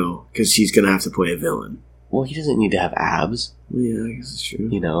abs. You know, because he's going to have to play a villain. Well, he doesn't need to have abs. Yeah, I guess it's true.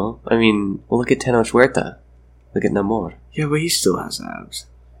 You know? I mean, well, look at Tenoch Huerta. Look at Namor. Yeah, but he still has abs.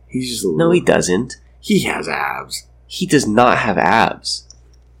 He's just a little... No, he doesn't. He has abs. He does not have abs.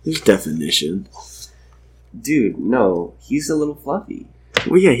 There's definition. Dude, no. He's a little fluffy.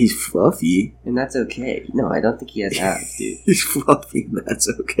 Well, yeah, he's fluffy. And that's okay. No, I don't think he has abs, dude. He's fluffy and that's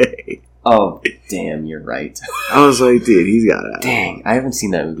okay. Oh, damn, you're right. I was like, dude, he's got abs. Dang, I haven't seen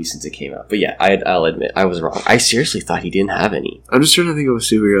that movie since it came out. But yeah, I'll admit, I was wrong. I seriously thought he didn't have any. I'm just trying to think of a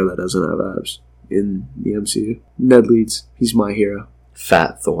superhero that doesn't have abs in the MCU. Ned Leeds. He's my hero.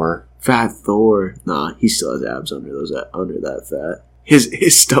 Fat Thor. Fat Thor. Nah, he still has abs under that fat.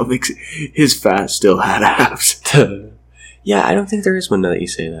 His stomach, his fat still had abs. Yeah, I don't think there is one now that you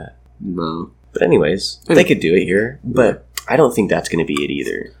say that. No. But anyways, they could do it here. But I don't think that's going to be it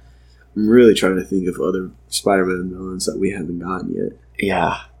either. I'm really trying to think of other Spider-Man villains that we haven't gotten yet.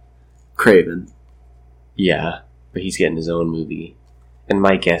 Yeah. Kraven. Yeah, but he's getting his own movie. And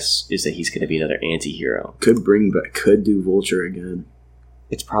my guess is that he's going to be another anti-hero. Could do Vulture again.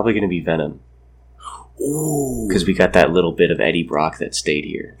 It's probably going to be Venom. Ooh. Because we got that little bit of Eddie Brock that stayed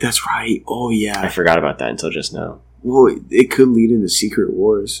here. That's right. Oh, yeah. I forgot about that until just now. Well, it could lead into Secret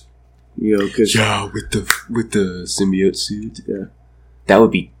Wars. You know, because... Yeah, with the symbiote suit. Yeah. That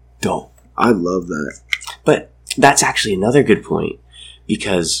would be dope. I love that. But that's actually another good point,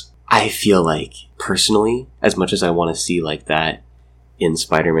 because I feel like, personally, as much as I want to see like that in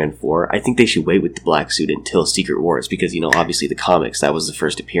Spider-Man 4, I think they should wait with the black suit until Secret Wars, because, you know, obviously the comics, that was the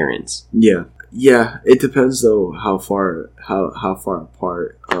first appearance. Yeah. Yeah, it depends, though, how far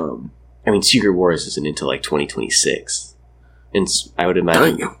apart. I mean, Secret Wars isn't until, like, 2026. And I would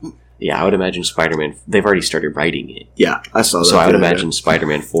imagine... Yeah, I would imagine Spider-Man... They've already started writing it. Yeah, I saw that. So I would imagine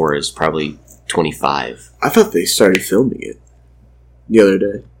Spider-Man 4 is probably 25. I thought they started filming it the other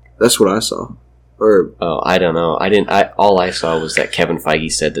day. That's what I saw. Or I don't know. All I saw was that Kevin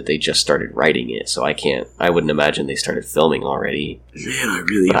Feige said that they just started writing it, so I wouldn't imagine they started filming already.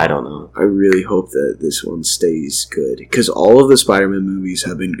 Man, I don't know. I really hope that this one stays good, because all of the Spider-Man movies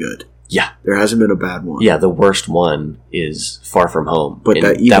have been good. Yeah. There hasn't been a bad one. Yeah, the worst one is Far From Home. But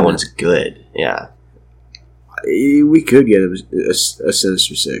that one's good. Yeah. We could get a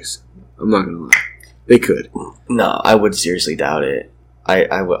Sinister Six. I'm not going to lie. They could. No, I would seriously doubt it.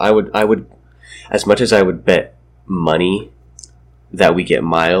 I would, as much as I would bet money that we get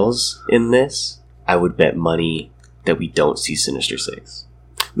Miles in this, I would bet money that we don't see Sinister Six.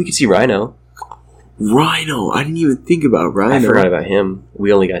 We could see Rhino. Rhino! I didn't even think about Rhino. I forgot about him.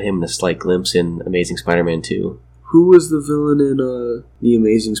 We only got him in a slight glimpse in Amazing Spider-Man 2. Who was the villain in The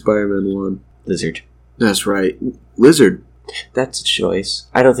Amazing Spider-Man 1? Lizard. That's right. Lizard. That's a choice.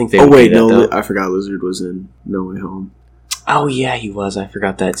 I don't think they would do that, no, though. I forgot Lizard was in No Way Home. Oh, yeah, he was. I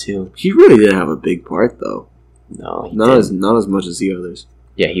forgot that, too. He really didn't have a big part, though. No, he not didn't. Not as much as the others.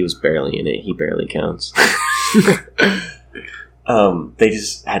 Yeah, he was barely in it. He barely counts. They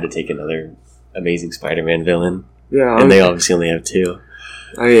just had to take another Amazing Spider-Man villain. Yeah, and they obviously only have 2.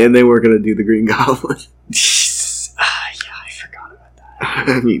 And they weren't gonna do the Green Goblin. Yeah, I forgot about that.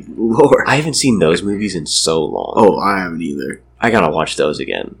 I mean, Lord. I haven't seen those movies in so long. Oh, I haven't either. I gotta watch those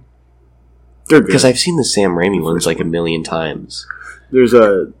again. They're good. Because I've seen the Sam Raimi ones like a million times. There's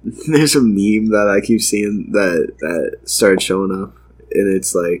a meme that I keep seeing that started showing up, and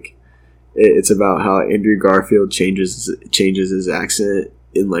it's like it's about how Andrew Garfield changes his accent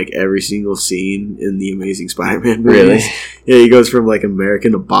in like every single scene in the Amazing Spider-Man movies. Really? Yeah, he goes from like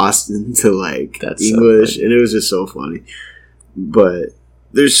American to Boston to like That's English, so and it was just so funny. But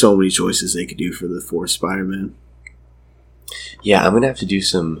there's so many choices they could do for the fourth Spider-Man. Yeah, I'm gonna have to do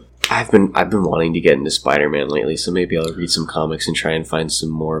some. I've been wanting to get into Spider-Man lately, so maybe I'll read some comics and try and find some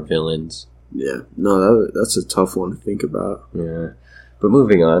more villains. Yeah, no, that's a tough one to think about. Yeah, but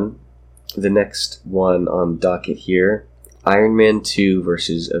moving on, the next one on docket here: Iron Man 2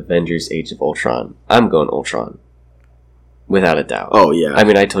 versus Avengers: Age of Ultron. I'm going Ultron, without a doubt. Oh yeah, I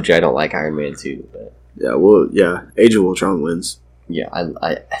mean, I told you I don't like Iron Man 2, but yeah, well, yeah, Age of Ultron wins. yeah,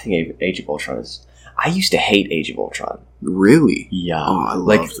 I think Age of Ultron is. I used to hate Age of Ultron. Really? Yeah. Oh, I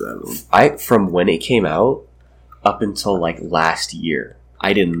loved that one. From when it came out up until like last year,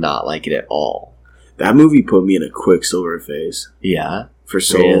 I did not like it at all. That movie put me in a Quicksilver phase. Yeah. For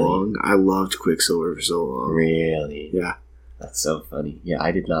so Really? long. I loved Quicksilver for so long. Really? Yeah. That's so funny. Yeah,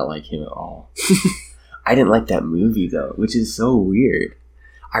 I did not like him at all. I didn't like that movie though, which is so weird.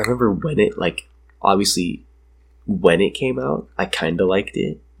 I remember when it obviously when it came out, I kinda liked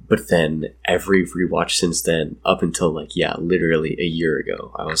it. But then every rewatch since then, up until literally a year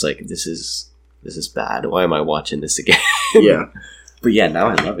ago, I was like, this is bad. Why am I watching this again? Yeah. But yeah, now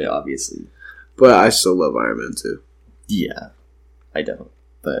I love it, obviously. But I still love Iron Man too. Yeah. I don't.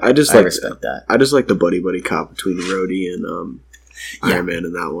 But I respect that. I just like the buddy cop between Rhodey and Iron Man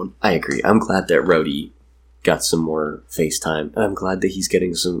in that one. I agree. I'm glad that Rhodey got some more face time. And I'm glad that he's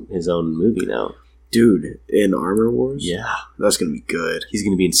getting his own movie now. Dude, in Armor Wars? Yeah. That's going to be good. He's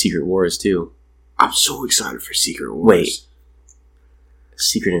going to be in Secret Wars, too. I'm so excited for Secret Wars. Wait.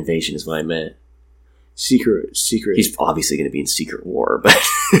 Secret Invasion is what I meant. Secret. He's obviously going to be in Secret War, but...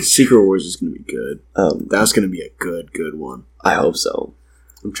 Secret Wars is going to be good. That's going to be a good one. I hope so.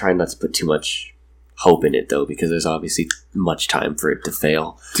 I'm trying not to put too much hope in it, though, because there's obviously much time for it to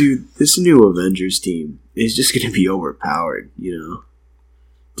fail. Dude, this new Avengers team is just going to be overpowered,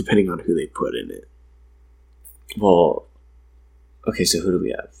 depending on who they put in it. Well, okay, so who do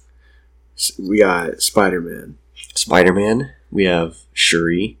we have? We got Spider-Man. Spider-Man. We have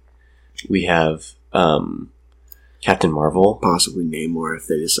Shuri. We have Captain Marvel. Possibly Namor if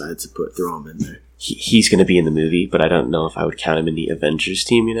they decide to throw him in there. He's going to be in the movie, but I don't know if I would count him in the Avengers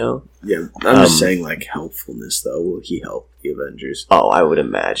team, Yeah, I'm just saying, helpfulness, though. Will he help the Avengers? Oh, I would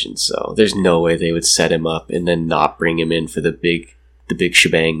imagine so. There's no way they would set him up and then not bring him in for the big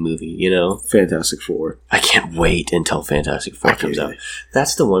shebang movie, Fantastic Four. I can't wait until Fantastic Four comes out.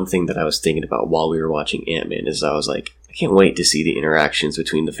 That's the one thing that I was thinking about while we were watching Ant-Man, is I was like, I can't wait to see the interactions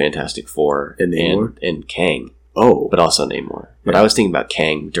between the Fantastic Four and Kang. Oh. But also Namor. But I was thinking about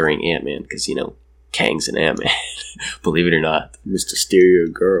Kang during Ant-Man, because, Kang's an Ant-Man. Believe it or not. Mr.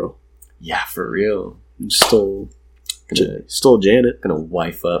 Stereo Girl. Yeah, for real. Stole Janet. Gonna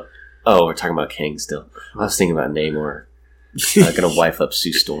wife up. Oh, we're talking about Kang still. I was thinking about Namor. Gonna wife up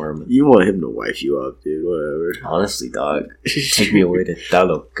Sue Storm. You want him to wife you up, dude. Whatever. Honestly, dog. Take me away to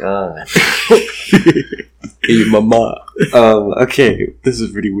Talocan. Hey, mama. Okay, this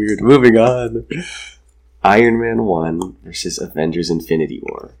is pretty weird. Moving on. Iron Man 1 versus Avengers Infinity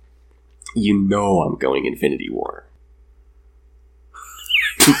War. I'm going Infinity War.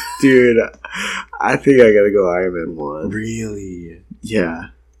 Dude, I think I gotta go Iron Man 1. Really?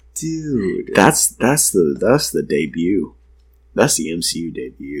 Yeah. Dude. That's the debut. That's the MCU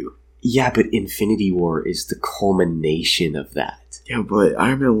debut. Yeah, but Infinity War is the culmination of that. Yeah, but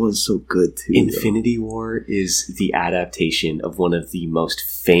Iron Man 1's so good too. Infinity War is the adaptation of one of the most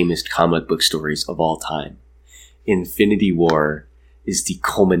famous comic book stories of all time. Infinity War is the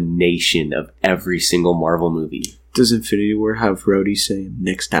culmination of every single Marvel movie. Does Infinity War have Rhodey saying,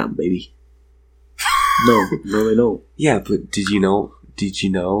 "Next time, baby"? No, they don't. Yeah, but did you know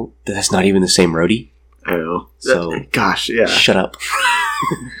that that's not even the same Rhodey? I know. So, gosh, yeah. Shut up.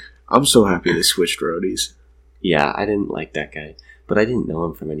 I'm so happy they switched Rhodey's. Yeah, I didn't like that guy, but I didn't know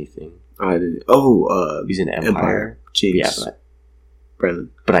him from anything. I didn't. Oh, he's in Empire. James. Yeah,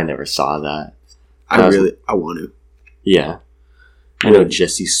 Brennan. But I never saw that. I want to. Yeah. I know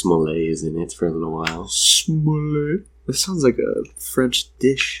Jesse Smollett is in it for a little while. Smollett. That sounds like a French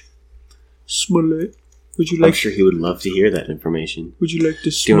dish. Smollett. Would you like? I'm sure he would love to hear that information. Would you like to?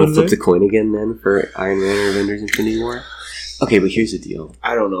 Do you want to flip the coin again then for Iron Man or Avengers Infinity War? Okay, but here's the deal.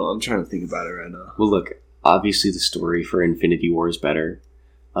 I don't know. I'm trying to think about it right now. Well, look, obviously the story for Infinity War is better.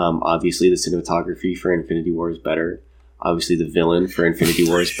 Obviously the cinematography for Infinity War is better. Obviously the villain for Infinity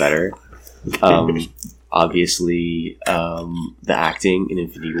War is better. Obviously the acting in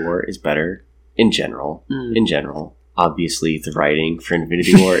Infinity War is better in general. In general. Obviously the writing for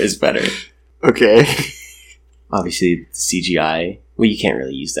Infinity War is better. Okay. Obviously the CGI. Well, you can't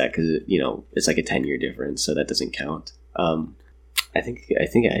really use that because it's like a 10-year difference, so that doesn't count. I think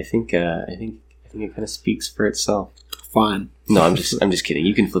it kind of speaks for itself. Fine. No, I'm just kidding.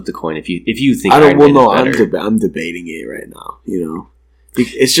 You can flip the coin if you think. I don't. Iron Well, Man no, is better. I'm debating it right now.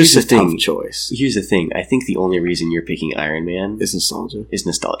 It's just a tough choice. Here's the thing. I think the only reason you're picking Iron Man It's nostalgia. is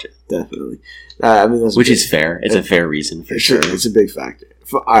nostalgia, Definitely. I mean, that's which is fair. It's a fair reason for sure. It's a big factor.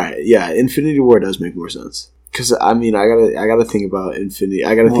 All right, yeah, Infinity War does make more sense because I mean, I gotta think about Infinity.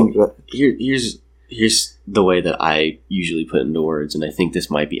 I gotta think about Here's the way that I usually put into words, and I think this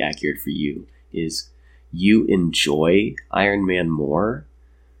might be accurate for you. Is you enjoy Iron Man more,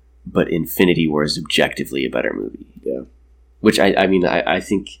 but Infinity War is objectively a better movie. Yeah. Which I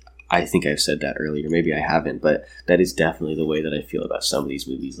think I've said that earlier. Maybe I haven't, but that is definitely the way that I feel about some of these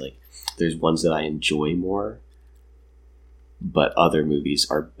movies. Like, there's ones that I enjoy more, but other movies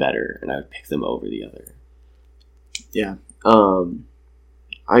are better, and I would pick them over the other. Yeah.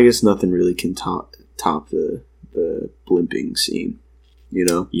 I guess nothing really can top the blimping scene.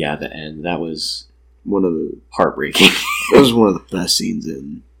 Yeah, the end. That was one of the heartbreaking. That was one of the best scenes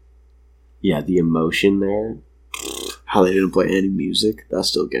in. Yeah, the emotion there. How they didn't play any music, that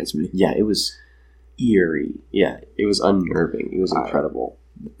still gets me. Yeah, it was eerie. Yeah, it was unnerving. It was incredible.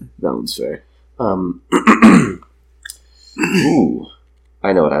 That one's fair. Ooh,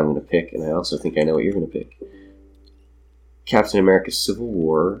 I know what I'm going to pick, and I also think I know what you're going to pick. Captain America Civil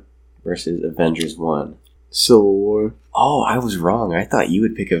War versus Avengers 1. Civil War. Oh, I was wrong. I thought you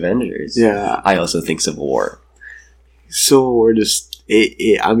would pick Avengers. Yeah. I also think Civil War. Civil War just...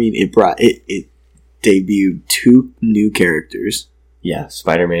 It debuted two new characters. Yeah,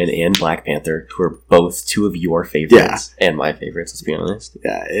 Spider-Man and Black Panther, who are both two of your favorites and my favorites, let's be honest.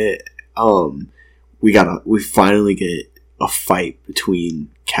 Yeah, we finally get a fight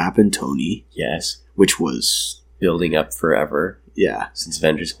between Cap and Tony. Yes. Which was... building up forever. Yeah. Since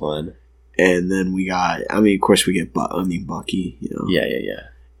Avengers 1. And then we got... I mean, of course we get Bucky,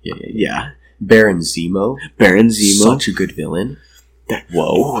 Yeah. Baron Zemo. Such a good villain.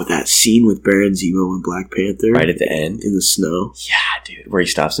 That scene with Baron Zemo and Black Panther. Right at the end. In the snow. Yeah, dude. Where he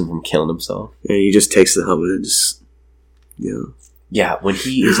stops him from killing himself. And he just takes the helmet and just... Yeah, when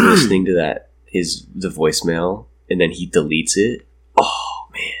he is listening to the voicemail, and then he deletes it. Oh,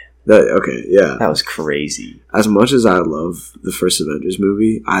 man. That was crazy. As much as I love the first Avengers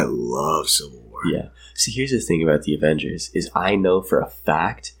movie, I love Civil War. Yeah. See, here's the thing about the Avengers, is I know for a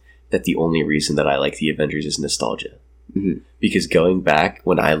fact that the only reason that I like the Avengers is nostalgia. Mm-hmm. Because going back,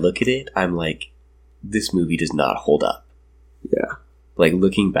 when I look at it, I'm like, this movie does not hold up. Yeah. Like,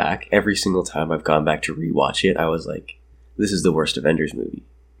 looking back, every single time I've gone back to rewatch it, I was like, this is the worst Avengers movie.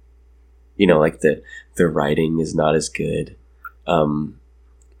 Like, the writing is not as good.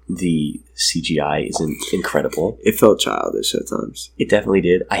 The CGI isn't incredible. It felt childish at times. It definitely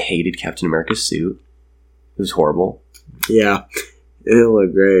did. I hated Captain America's suit. It was horrible. Yeah. It didn't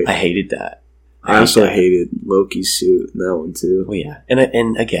look great. I hated that. I also hated Loki's suit in that one too. Well, yeah.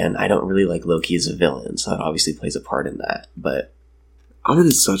 And again, I don't really like Loki as a villain, so that obviously plays a part in that. But I'm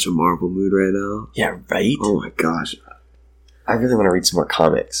in such a Marvel mood right now. Yeah, right? Oh my gosh. I really want to read some more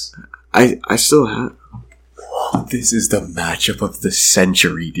comics. I still have... This is the matchup of the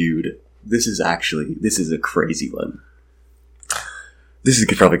century, dude. This is a crazy one. This is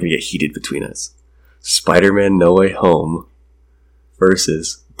probably going to get heated between us. Spider-Man No Way Home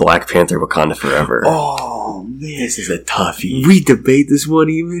versus Black Panther Wakanda Forever. Oh, man. This is a toughie. We debate this one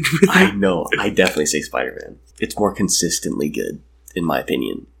even. I know. I definitely say Spider-Man. It's more consistently good, in my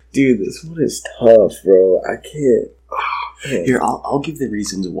opinion. Dude, this one is tough, bro. I can't... Oh, man. Here, I'll give the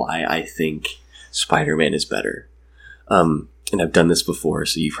reasons why I think Spider-Man is better. And I've done this before,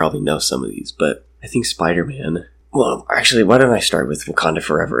 so you probably know some of these, but I think Spider-Man... Well, actually, why don't I start with Wakanda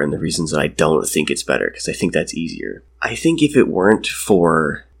Forever and the reasons that I don't think it's better, because I think that's easier. I think if it weren't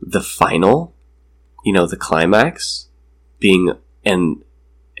for the final, the climax, being... and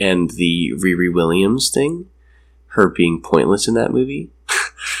the Riri Williams thing, her being pointless in that movie,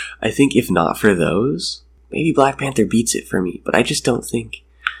 I think if not for those, maybe Black Panther beats it for me, but I just don't think...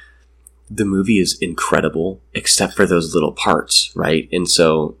 The movie is incredible, except for those little parts, right? And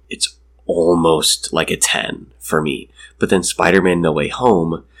so it's almost like a 10 for me. But then Spider-Man No Way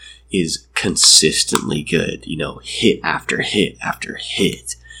Home is consistently good, hit after hit after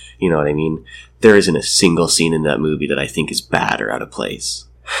hit. You know what I mean? There isn't a single scene in that movie that I think is bad or out of place.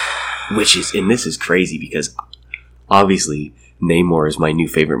 And this is crazy because obviously Namor is my new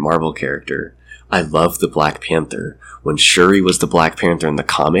favorite Marvel character. I love the Black Panther. When Shuri was the Black Panther in the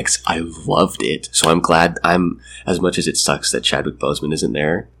comics, I loved it. So I'm glad as much as it sucks that Chadwick Boseman isn't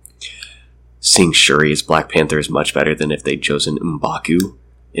there, seeing Shuri as Black Panther is much better than if they'd chosen M'Baku,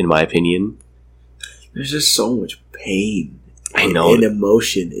 in my opinion. There's just so much pain. I know. And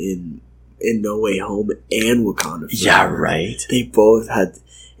emotion in No Way Home and Wakanda Forever. Yeah, right. They both had,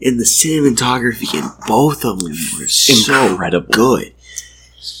 in the cinematography, and both of them were incredible. So good.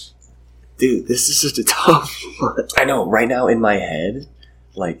 Dude, this is such a tough one. I know. Right now in my head,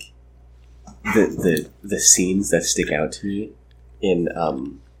 like the scenes that stick out to me in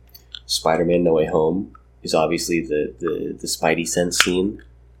Spider-Man No Way Home is obviously the Spidey sense scene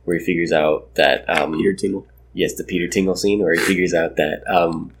where he figures out that Peter Tingle. Yes, the Peter Tingle scene where he figures out that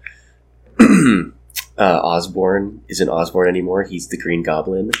Osborn isn't Osborn anymore. He's the Green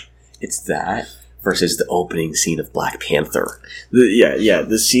Goblin. It's that versus the opening scene of Black Panther.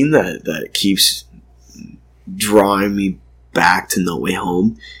 The scene that keeps drawing me back to No Way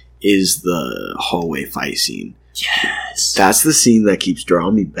Home is the hallway fight scene. Yes. That's the scene that keeps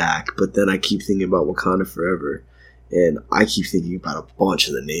drawing me back, but then I keep thinking about Wakanda Forever, and I keep thinking about a bunch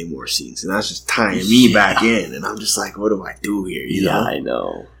of the Namor scenes, and that's just tying me back in, and I'm just like, what do I do here, you know? I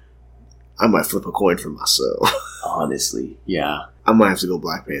know. I might flip a coin for myself. Honestly, yeah. I might have to go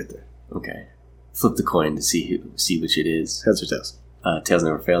Black Panther. Okay. Flip the coin to see which it is. Heads or tails? Tails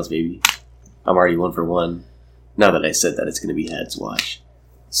never fails, baby. I'm already 1 for 1. Now that I said that, it's going to be heads. Watch.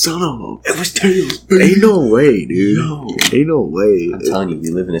 Son of a... It was tails. Ain't no way, dude. No. Ain't no way. I'm telling you, we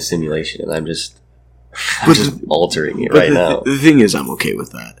live in a simulation, and I'm just altering it right now. The thing is, I'm okay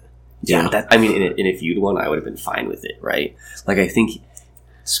with that. Yeah, and if you'd won, I would have been fine with it, right? Like, I think,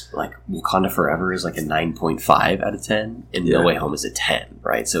 like, Wakanda Forever is like a 9.5 out of 10, and No Way Home is a 10,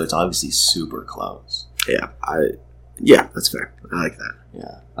 right? So it's obviously super close. Yeah, that's fair. I like that.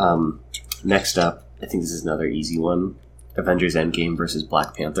 Yeah. Next up, I think this is another easy one. Avengers Endgame versus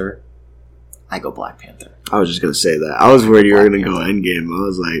Black Panther. I go Black Panther. I was just going to say that. I was worried you were going to go Endgame. I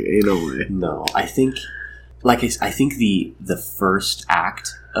was like, ain't no way. No, I think the first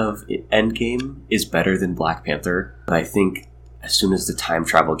act of Endgame is better than Black Panther, but I think as soon as the time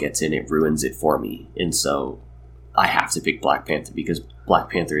travel gets in, it ruins it for me. And so I have to pick Black Panther because Black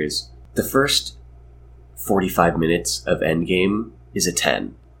Panther is the first 45 minutes of Endgame is a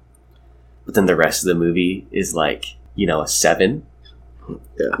 10. But then the rest of the movie is like, a 7.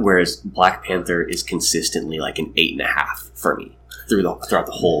 Yeah. Whereas Black Panther is consistently like an 8.5 for me throughout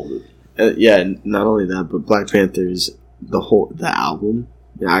the whole movie. Not only that, but Black Panther's the album.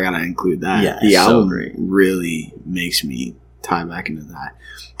 Yeah, I gotta include that. Yeah, the album great. Really makes me tie back into that.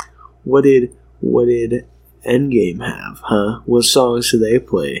 What did Endgame have? Huh? What songs did they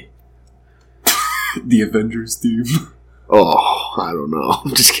play? The Avengers theme. Oh, I don't know.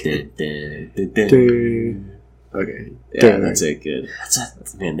 I'm just kidding. Okay. Yeah, that's it. Good.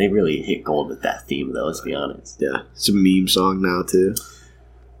 Man, they really hit gold with that theme, though. Let's be honest. Yeah, it's a meme song now too.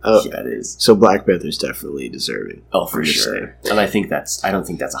 Yeah, it is. So Black Panther's definitely deserving. Oh, for sure. And I don't think that's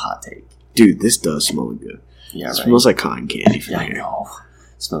a hot take. Dude, this does smell good. Yeah, it smells like cotton candy from here. I know.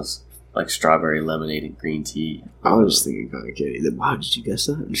 It smells like strawberry lemonade and green tea. I was just thinking cotton candy. Wow, did you guess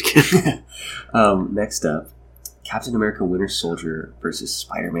that? I'm just kidding. Next up, Captain America Winter Soldier versus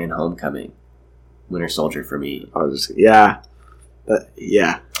Spider-Man Homecoming. Winter Soldier for me. Yeah.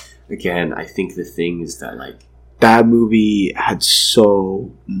 Again, I think the thing is that, like, that movie had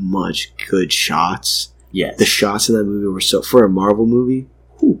so much good shots. Yes. The shots in that movie were for a Marvel movie.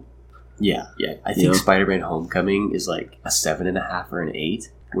 Whew. Yeah. I think Spider-Man Homecoming is like a 7.5 or an 8,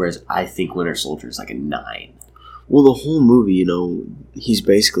 whereas I think Winter Soldier is like a 9. Well, the whole movie, he's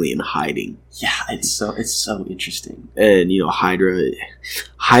basically in hiding. Yeah, it's so interesting. And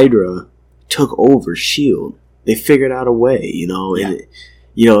Hydra took over S.H.I.E.L.D. They figured out a way, and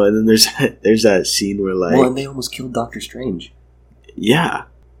and then there's that scene where, like, and they almost killed Doctor Strange. Yeah.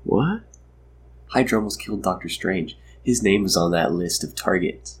 What? Hydra almost killed Doctor Strange. His name was on that list of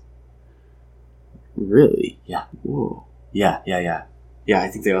targets. Really? Yeah. Whoa. Yeah, I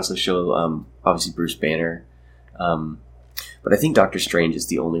think they also show, obviously, Bruce Banner. But I think Doctor Strange is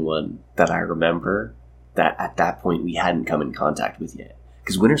the only one that I remember that at that point we hadn't come in contact with yet.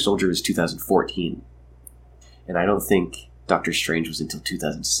 Because Winter Soldier was 2014. And I don't think Doctor Strange was until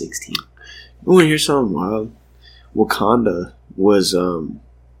 2016. You want to hear something wild? Wakanda was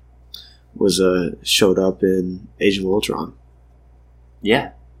was showed up in Age of Ultron,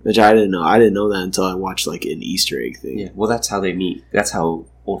 Yeah. which I didn't know. I didn't know that until I watched like an Easter egg thing. Yeah. Well, that's how they meet. That's how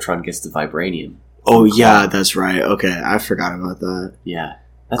Ultron gets the vibranium. Oh Claw. yeah, that's right. Okay, I forgot about that. Yeah.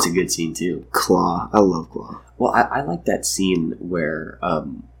 That's a good scene, too. Claw, I love Claw. Well, I like that scene where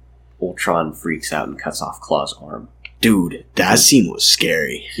Ultron freaks out and cuts off Claw's arm. Dude, that scene was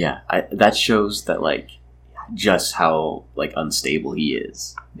scary. Yeah, that shows that like just how like unstable he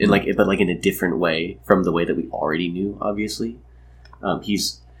is, and like but like in a different way from the way that we already knew. Obviously,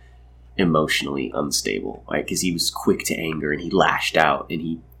 he's emotionally unstable, right? Because he was quick to anger and he lashed out and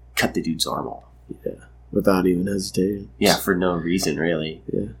he cut the dude's arm off. Yeah, without even hesitating. Yeah, for no reason really.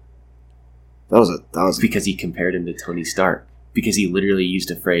 Yeah, that was because he compared him to Tony Stark. Because he literally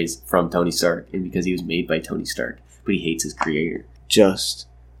used a phrase from Tony Stark, and because he was made by Tony Stark. But he hates his creator. Just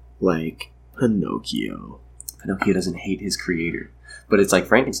like Pinocchio. Pinocchio doesn't hate his creator. But it's like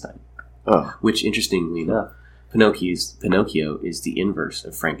Frankenstein. Oh. Which, interestingly enough, Pinocchio is the inverse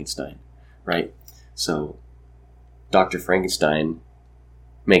of Frankenstein. Right? So, Dr. Frankenstein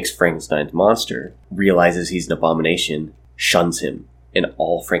makes Frankenstein's monster, realizes he's an abomination, shuns him, and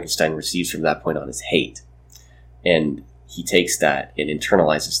all Frankenstein receives from that point on is hate. And he takes that and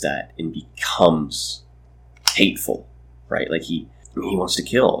internalizes that and becomes hateful, right? Like he wants to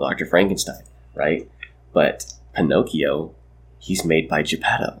kill Dr. Frankenstein, right? But Pinocchio, he's made by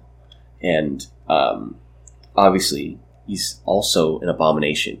Geppetto, and obviously he's also an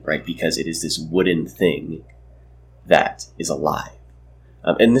abomination, right? Because it is this wooden thing that is alive,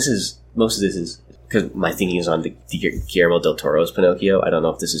 and most of this is because my thinking is on the Guillermo del Toro's Pinocchio. I don't know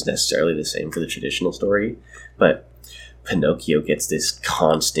if this is necessarily the same for the traditional story, but Pinocchio gets this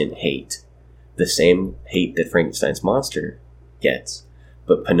constant hate. The same hate that Frankenstein's monster gets,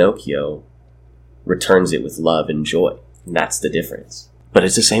 but Pinocchio returns it with love and joy, and that's the difference. But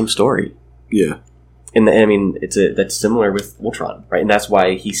it's the same story. Yeah, and I mean, that's similar with Ultron, right? And that's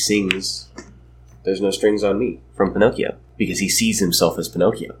why he sings "There's No Strings on Me" from Pinocchio, because he sees himself as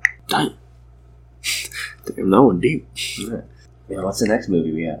Pinocchio. Damn, that one deep. Yeah. Man, what's the next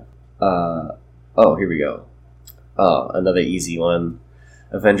movie we have? Oh, here we go. Oh, another easy one.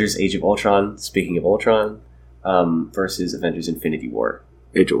 Avengers Age of Ultron, speaking of Ultron, versus Avengers Infinity War.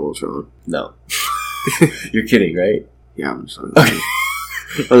 Age of Ultron. No. You're kidding, right? Yeah, I'm sorry.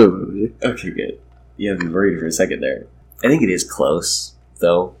 Okay. Okay, good. You have me worried for a second there. I think it is close,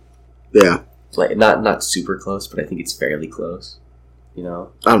 though. Yeah. Like not super close, but I think it's fairly close. You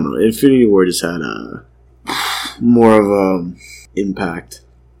know? I don't know. Infinity War just had more of impact.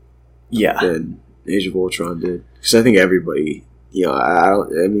 Yeah. Than Age of Ultron did. Because I think everybody... You know,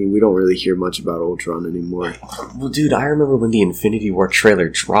 I mean, we don't really hear much about Ultron anymore. Well, dude, I remember when the Infinity War trailer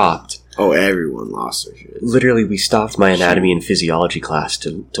dropped. Oh, everyone lost their shit. Literally, we stopped my anatomy and physiology class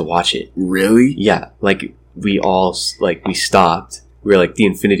to watch it. Really? Yeah, like, we stopped. We were like, the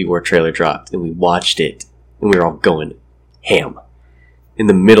Infinity War trailer dropped, and we watched it, and we were all going ham. In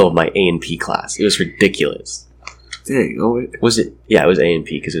the middle of my A&P class. It was ridiculous. Dang, oh wait. Was it? Yeah, it was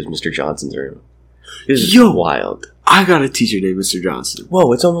A&P, because it was Mr. Johnson's room. It was wild. I got a teacher named Mr. Johnson.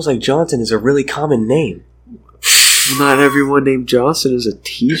 Whoa, it's almost like Johnson is a really common name. Not everyone named Johnson is a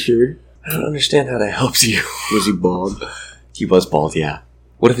teacher. I don't understand how that helps you. Was he bald? He was bald, yeah.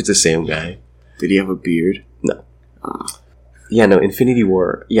 What if it's the same guy? Did he have a beard? No. Yeah, no, Infinity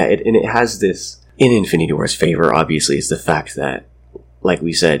War, yeah, it has this... In Infinity War's favor, obviously, is the fact that, like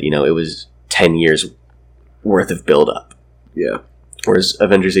we said, you know, it was 10 years worth of build-up. Yeah. Whereas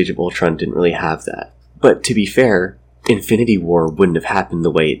Avengers Age of Ultron didn't really have that. But to be fair, Infinity War wouldn't have happened the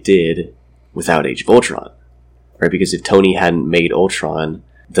way it did without Age of Ultron. Right? Because if Tony hadn't made Ultron,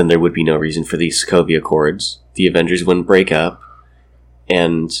 then there would be no reason for these Sokovia Accords. The Avengers wouldn't break up.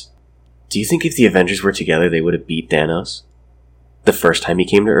 And do you think if the Avengers were together, they would have beat Thanos the first time he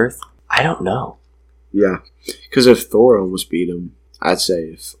came to Earth? I don't know. Yeah. Because if Thor almost beat him, I'd say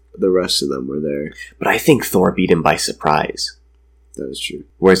if the rest of them were there. But I think Thor beat him by surprise. That is true.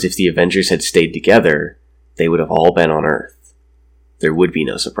 Whereas if the Avengers had stayed together, they would have all been on Earth. There would be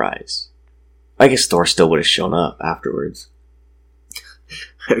no surprise. I guess Thor still would have shown up afterwards.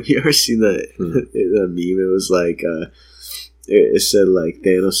 Have you ever seen the meme? It was like, it said like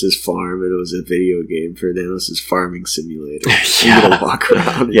Thanos' farm, and it was a video game for Thanos' farming simulator. Yeah. You gotta walk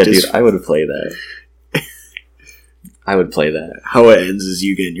around and yeah, dude, I would play that. I would play that. How it ends is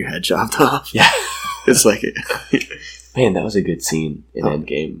you getting your head chopped off. Yeah. It's like... Man, that was a good scene in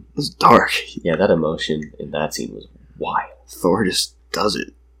Endgame. It was dark. Yeah, that emotion in that scene was wild. Thor just does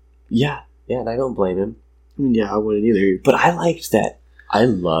it. Yeah, and I don't blame him. I mean, yeah, I wouldn't either. But I liked that. I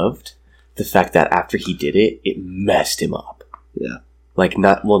loved the fact that after he did it, it messed him up. Yeah. Like,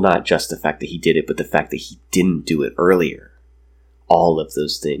 not just the fact that he did it, but the fact that he didn't do it earlier. All of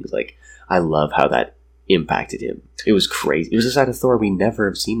those things. Like, I love how that impacted him. It was crazy. It was a side of Thor we never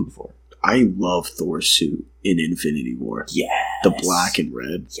have seen before. I love Thor's suit in Infinity War. Yes. The black and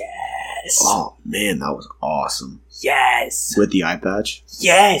red. Yes. Oh, man, that was awesome. Yes. With the eye patch?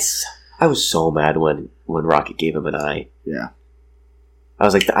 Yes. I was so mad when Rocket gave him an eye. Yeah. I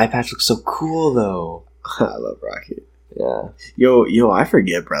was like, the eye patch looks so cool, though. I love Rocket. Yeah. Yo, I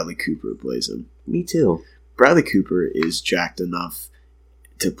forget Bradley Cooper plays him. Me too. Bradley Cooper is jacked enough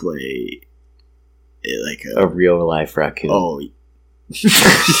to play like a real life raccoon. Oh, just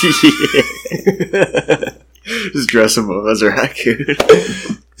dress him up as a raccoon.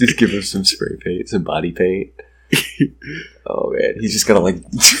 Just give him some spray paint, some body paint. Oh man, he's just gonna like.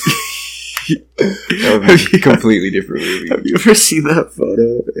 That would be a completely different movie. Have you ever seen that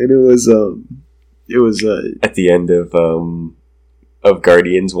photo? And it was at the end of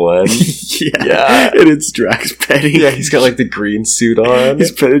Guardians 1. Yeah, and it's Drax petting. Yeah, he's got like the green suit on.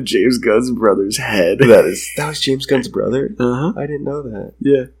 He's petting James Gunn's brother's head. That was James Gunn's brother. I didn't know that.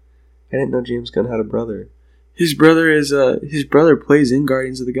 Yeah, I didn't know James Gunn had a brother. His brother plays in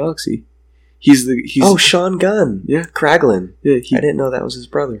Guardians of the Galaxy. He's Sean Gunn. Yeah, Kraglin. Yeah, I didn't know that was his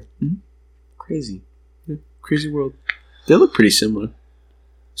brother. Mm-hmm. Crazy. Yeah, crazy world. They look pretty similar,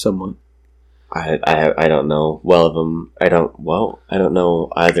 somewhat. I don't know well of them. I don't know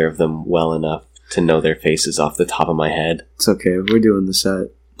either of them well enough to know their faces off the top of my head. It's okay. We're doing the set.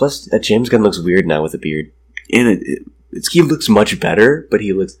 Plus, James Gunn looks weird now with a beard. And he looks much better, but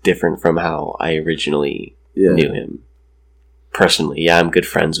he looks different from how I originally knew him. Personally, yeah, I'm good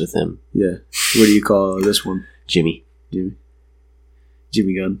friends with him. Yeah. What do you call this one? Jimmy Gunn.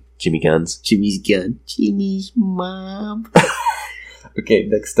 Jimmy Guns. Jimmy's gun. Jimmy's mom. Okay,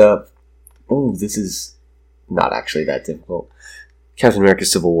 next up. Oh, this is not actually that difficult. Captain America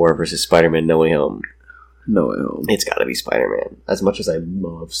Civil War versus Spider-Man No Way Home. No Way Home. It's gotta be Spider-Man. As much as I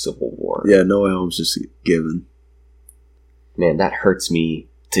love Civil War. Yeah, No Way Home's just a given. Man, that hurts me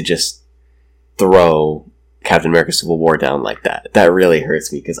to just throw Captain America Civil War down like that. That really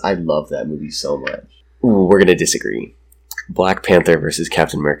hurts me because I love that movie so much. Ooh, we're gonna disagree. Black Panther versus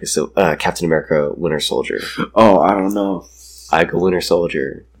Captain America Winter Soldier. Oh, I don't know. I go Winter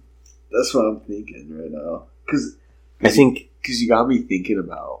Soldier. That's what I'm thinking right now. Because you got me thinking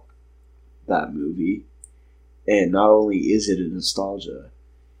about that movie, and not only is it a nostalgia,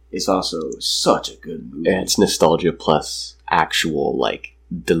 it's also such a good movie. Yeah, it's nostalgia plus actual like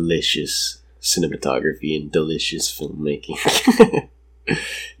delicious cinematography and delicious filmmaking.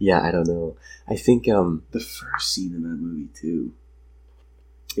 Yeah, I don't know. I think the first scene in that movie too.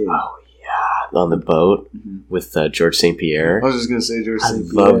 Yeah. Oh yeah, on the boat with George St. Pierre. I was just gonna say George St.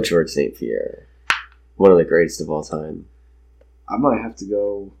 Pierre. I love George St. Pierre. One of the greatest of all time. I might have to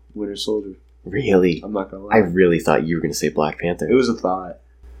go Winter Soldier. Really? I'm not gonna lie. I really thought you were gonna say Black Panther. It was a thought.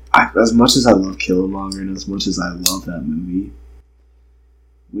 As much as I love Killmonger and as much as I love that movie,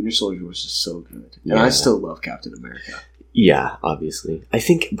 Winter Soldier was just so good. And I still love Captain America. Yeah, obviously. I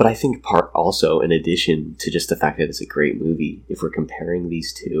think part also, in addition to just the fact that it's a great movie, if we're comparing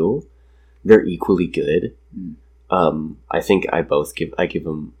these two, they're equally good. I think I give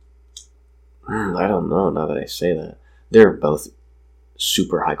them. I don't know. Now that I say that, they're both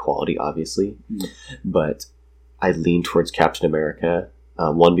super high quality, obviously, but I lean towards Captain America.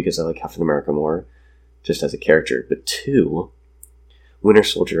 One, because I like Captain America more, just as a character, but two, Winter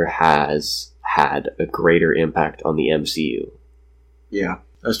Soldier has had a greater impact on the MCU. Yeah,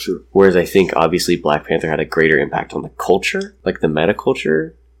 that's true. Whereas I think, obviously, Black Panther had a greater impact on the culture, like the meta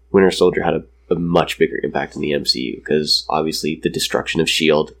culture. Winter Soldier had a much bigger impact on the MCU, because, obviously, the destruction of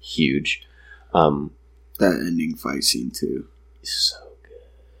S.H.I.E.L.D., huge. That ending fight scene, too. So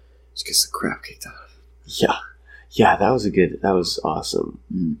good. Just gets the crap kicked out of it. Yeah. Yeah, that was awesome.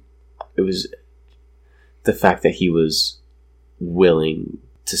 It was the fact that he was willing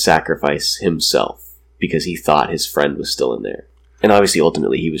to sacrifice himself because he thought his friend was still in there. And obviously,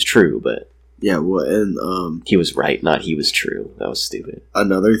 ultimately, he was true, but... Yeah, well, and... he was right, not he was true. That was stupid.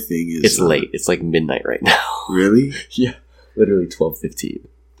 Another thing is... It's late. It's like midnight right now. Really? Yeah. Literally 12:15.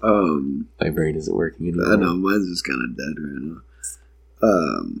 My brain isn't working anymore. I know, mine's just kind of dead right now.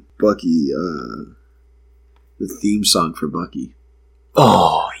 Bucky, the theme song for Bucky.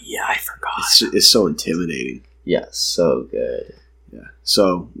 Oh, yeah, I forgot. It's so intimidating. Yeah, so good. Yeah.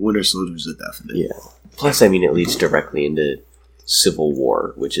 So, Winter Soldier's a definite. Yeah. Plus, I mean, it leads directly into Civil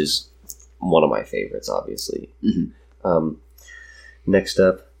War, which is one of my favorites, obviously. Next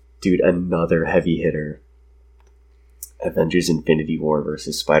up, dude, another heavy hitter. Avengers Infinity War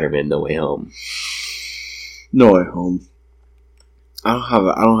versus Spider-Man No Way Home. No Way Home. I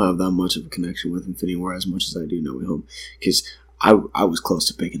don't have that much of a connection with Infinity War as much as I do No Way Home, because I was close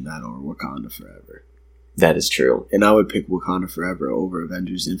to picking that over Wakanda Forever. That is true. And I would pick Wakanda Forever over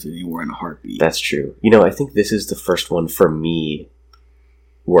Avengers Infinity War in a heartbeat. That's true. You know, I think this is the first one for me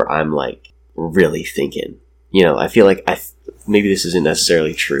where I'm, like, really thinking. You know, I feel like maybe this isn't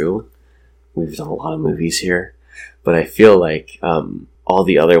necessarily true. We've done a lot of movies here. But I feel like all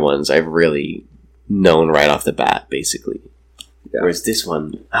the other ones I've really known right off the bat, basically. Yeah. Whereas this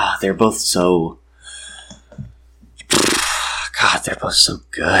one, they're both so... God, they're both so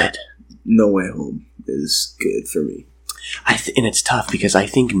good. No Way Home is good for me. And it's tough because I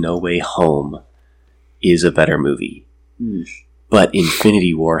think No Way Home is a better movie. But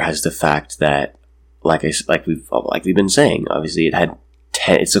Infinity War has the fact that, like we've been saying, obviously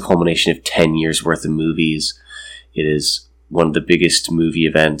it's a culmination of 10 years worth of movies. It is one of the biggest movie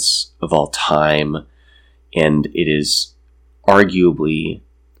events of all time, and it is arguably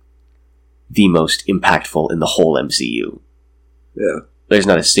the most impactful in the whole MCU. Yeah. There's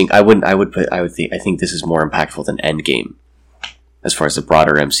not a I think this is more impactful than Endgame as far as the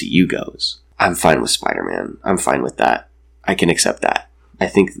broader MCU goes. I'm fine with Spider-Man. I'm fine with that. I can accept that. I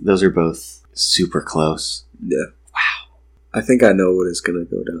think those are both super close. Yeah. Wow. I think I know what it's going to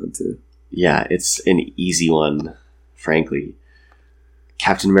go down to. Yeah, it's an easy one, frankly.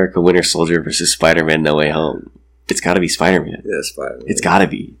 Captain America Winter Soldier versus Spider-Man No Way Home. It's got to be Spider-Man. Yeah, Spider-Man. It's got to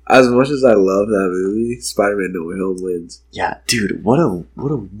be. As much as I love that movie, Spider-Man No Way Home wins. Yeah, dude, what a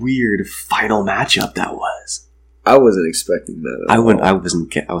weird final matchup that was. I wasn't expecting that. I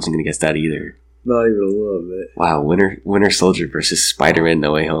wasn't going to guess that either. Not even a little bit. Wow, Winter Soldier versus Spider-Man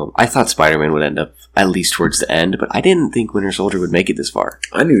No Way Home. I thought Spider-Man would end up at least towards the end, but I didn't think Winter Soldier would make it this far.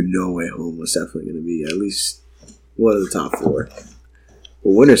 I knew No Way Home was definitely going to be at least one of the top 4. But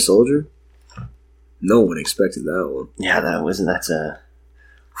Winter Soldier, no one expected that one. Yeah,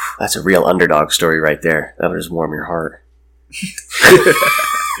 that's a real underdog story right there. That'll just warm your heart.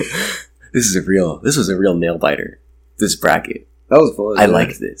 This was a real nail biter. This bracket. That was fun. I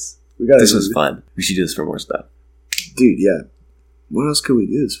liked this. This was fun. We should do this for more stuff. Dude, yeah. What else could we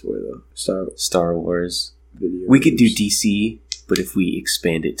do this for, though? Star Wars. Video we could do DC, but if we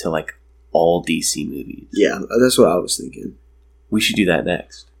expand it to, like, all DC movies. Yeah, that's what I was thinking. We should do that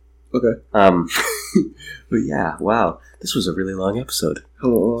next. Okay. But yeah, wow. This was a really long episode. How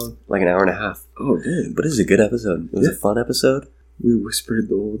long? Like an hour and a half. Oh, dang. But this is a good episode. It was a fun episode. We whispered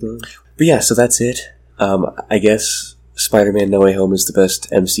the whole time. But yeah, so that's it. I guess Spider-Man No Way Home is the best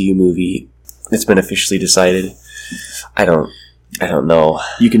MCU movie. It's been officially decided. I don't know.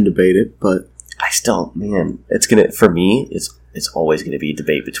 You can debate it, but I still, man, for me, it's always gonna be a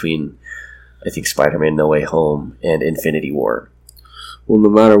debate between, I think, Spider-Man No Way Home and Infinity War. Well, no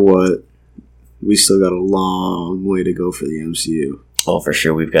matter what, we still got a long way to go for the MCU. Oh, for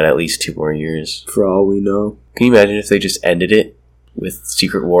sure. We've got at least 2 more years. For all we know. Can you imagine if they just ended it with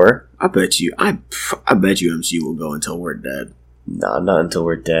Secret War? I bet you MCU will go until we're dead. No, not until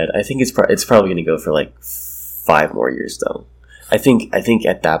we're dead. I think it's probably going to go for like 5 more years, though. I think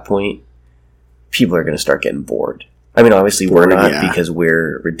at that point, people are going to start getting bored. I mean, obviously we're not because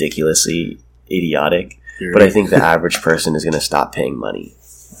we're ridiculously idiotic. But I think the average person is going to stop paying money.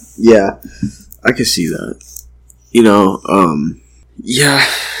 Yeah, I can see that. You know, yeah.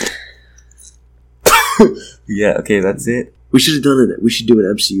 Yeah, okay, that's it. We should have done it. We should do an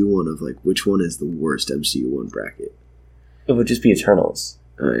MCU one of, like, which one is the worst MCU one bracket. It would just be Eternals.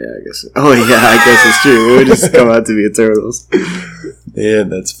 Oh, yeah, I guess. Oh, yeah, I guess it's true. It would just come out to be Eternals. Yeah,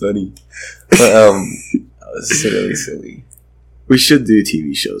 that's funny. But, that was really silly. We should do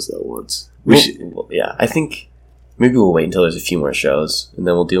TV shows, though, once. Yeah, I think maybe we'll wait until there's a few more shows, and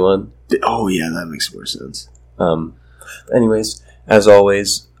then we'll do one. Oh, yeah, that makes more sense. Anyways, as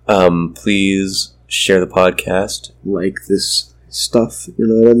always, please share the podcast. Like this stuff, you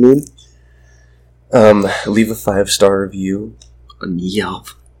know what I mean? Leave a 5-star review. On Yelp.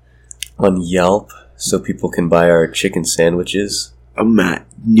 So people can buy our chicken sandwiches. I'm at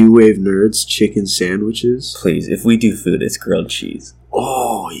New Wave Nerds chicken sandwiches. Please, if we do food, it's grilled cheese.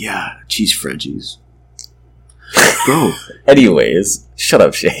 Oh, yeah. Cheese Frenchies. Bro. Anyways, shut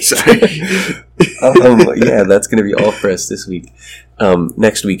up, Shay. Sorry. Yeah, that's going to be all for us this week.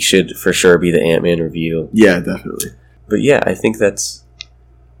 Next week should for sure be the Ant-Man review. Yeah, definitely. But yeah, I think that's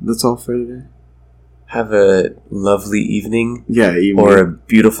all for today. Have a lovely evening. Yeah, evening. Or a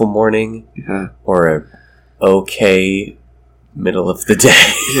beautiful morning. Yeah. Or a okay middle of the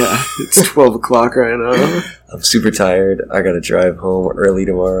day. Yeah, it's 12 o'clock right now. I'm super tired. I gotta drive home early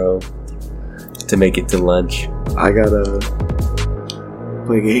tomorrow to make it to lunch. I gotta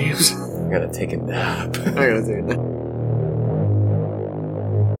play games. I gotta take a nap. I gotta take a nap.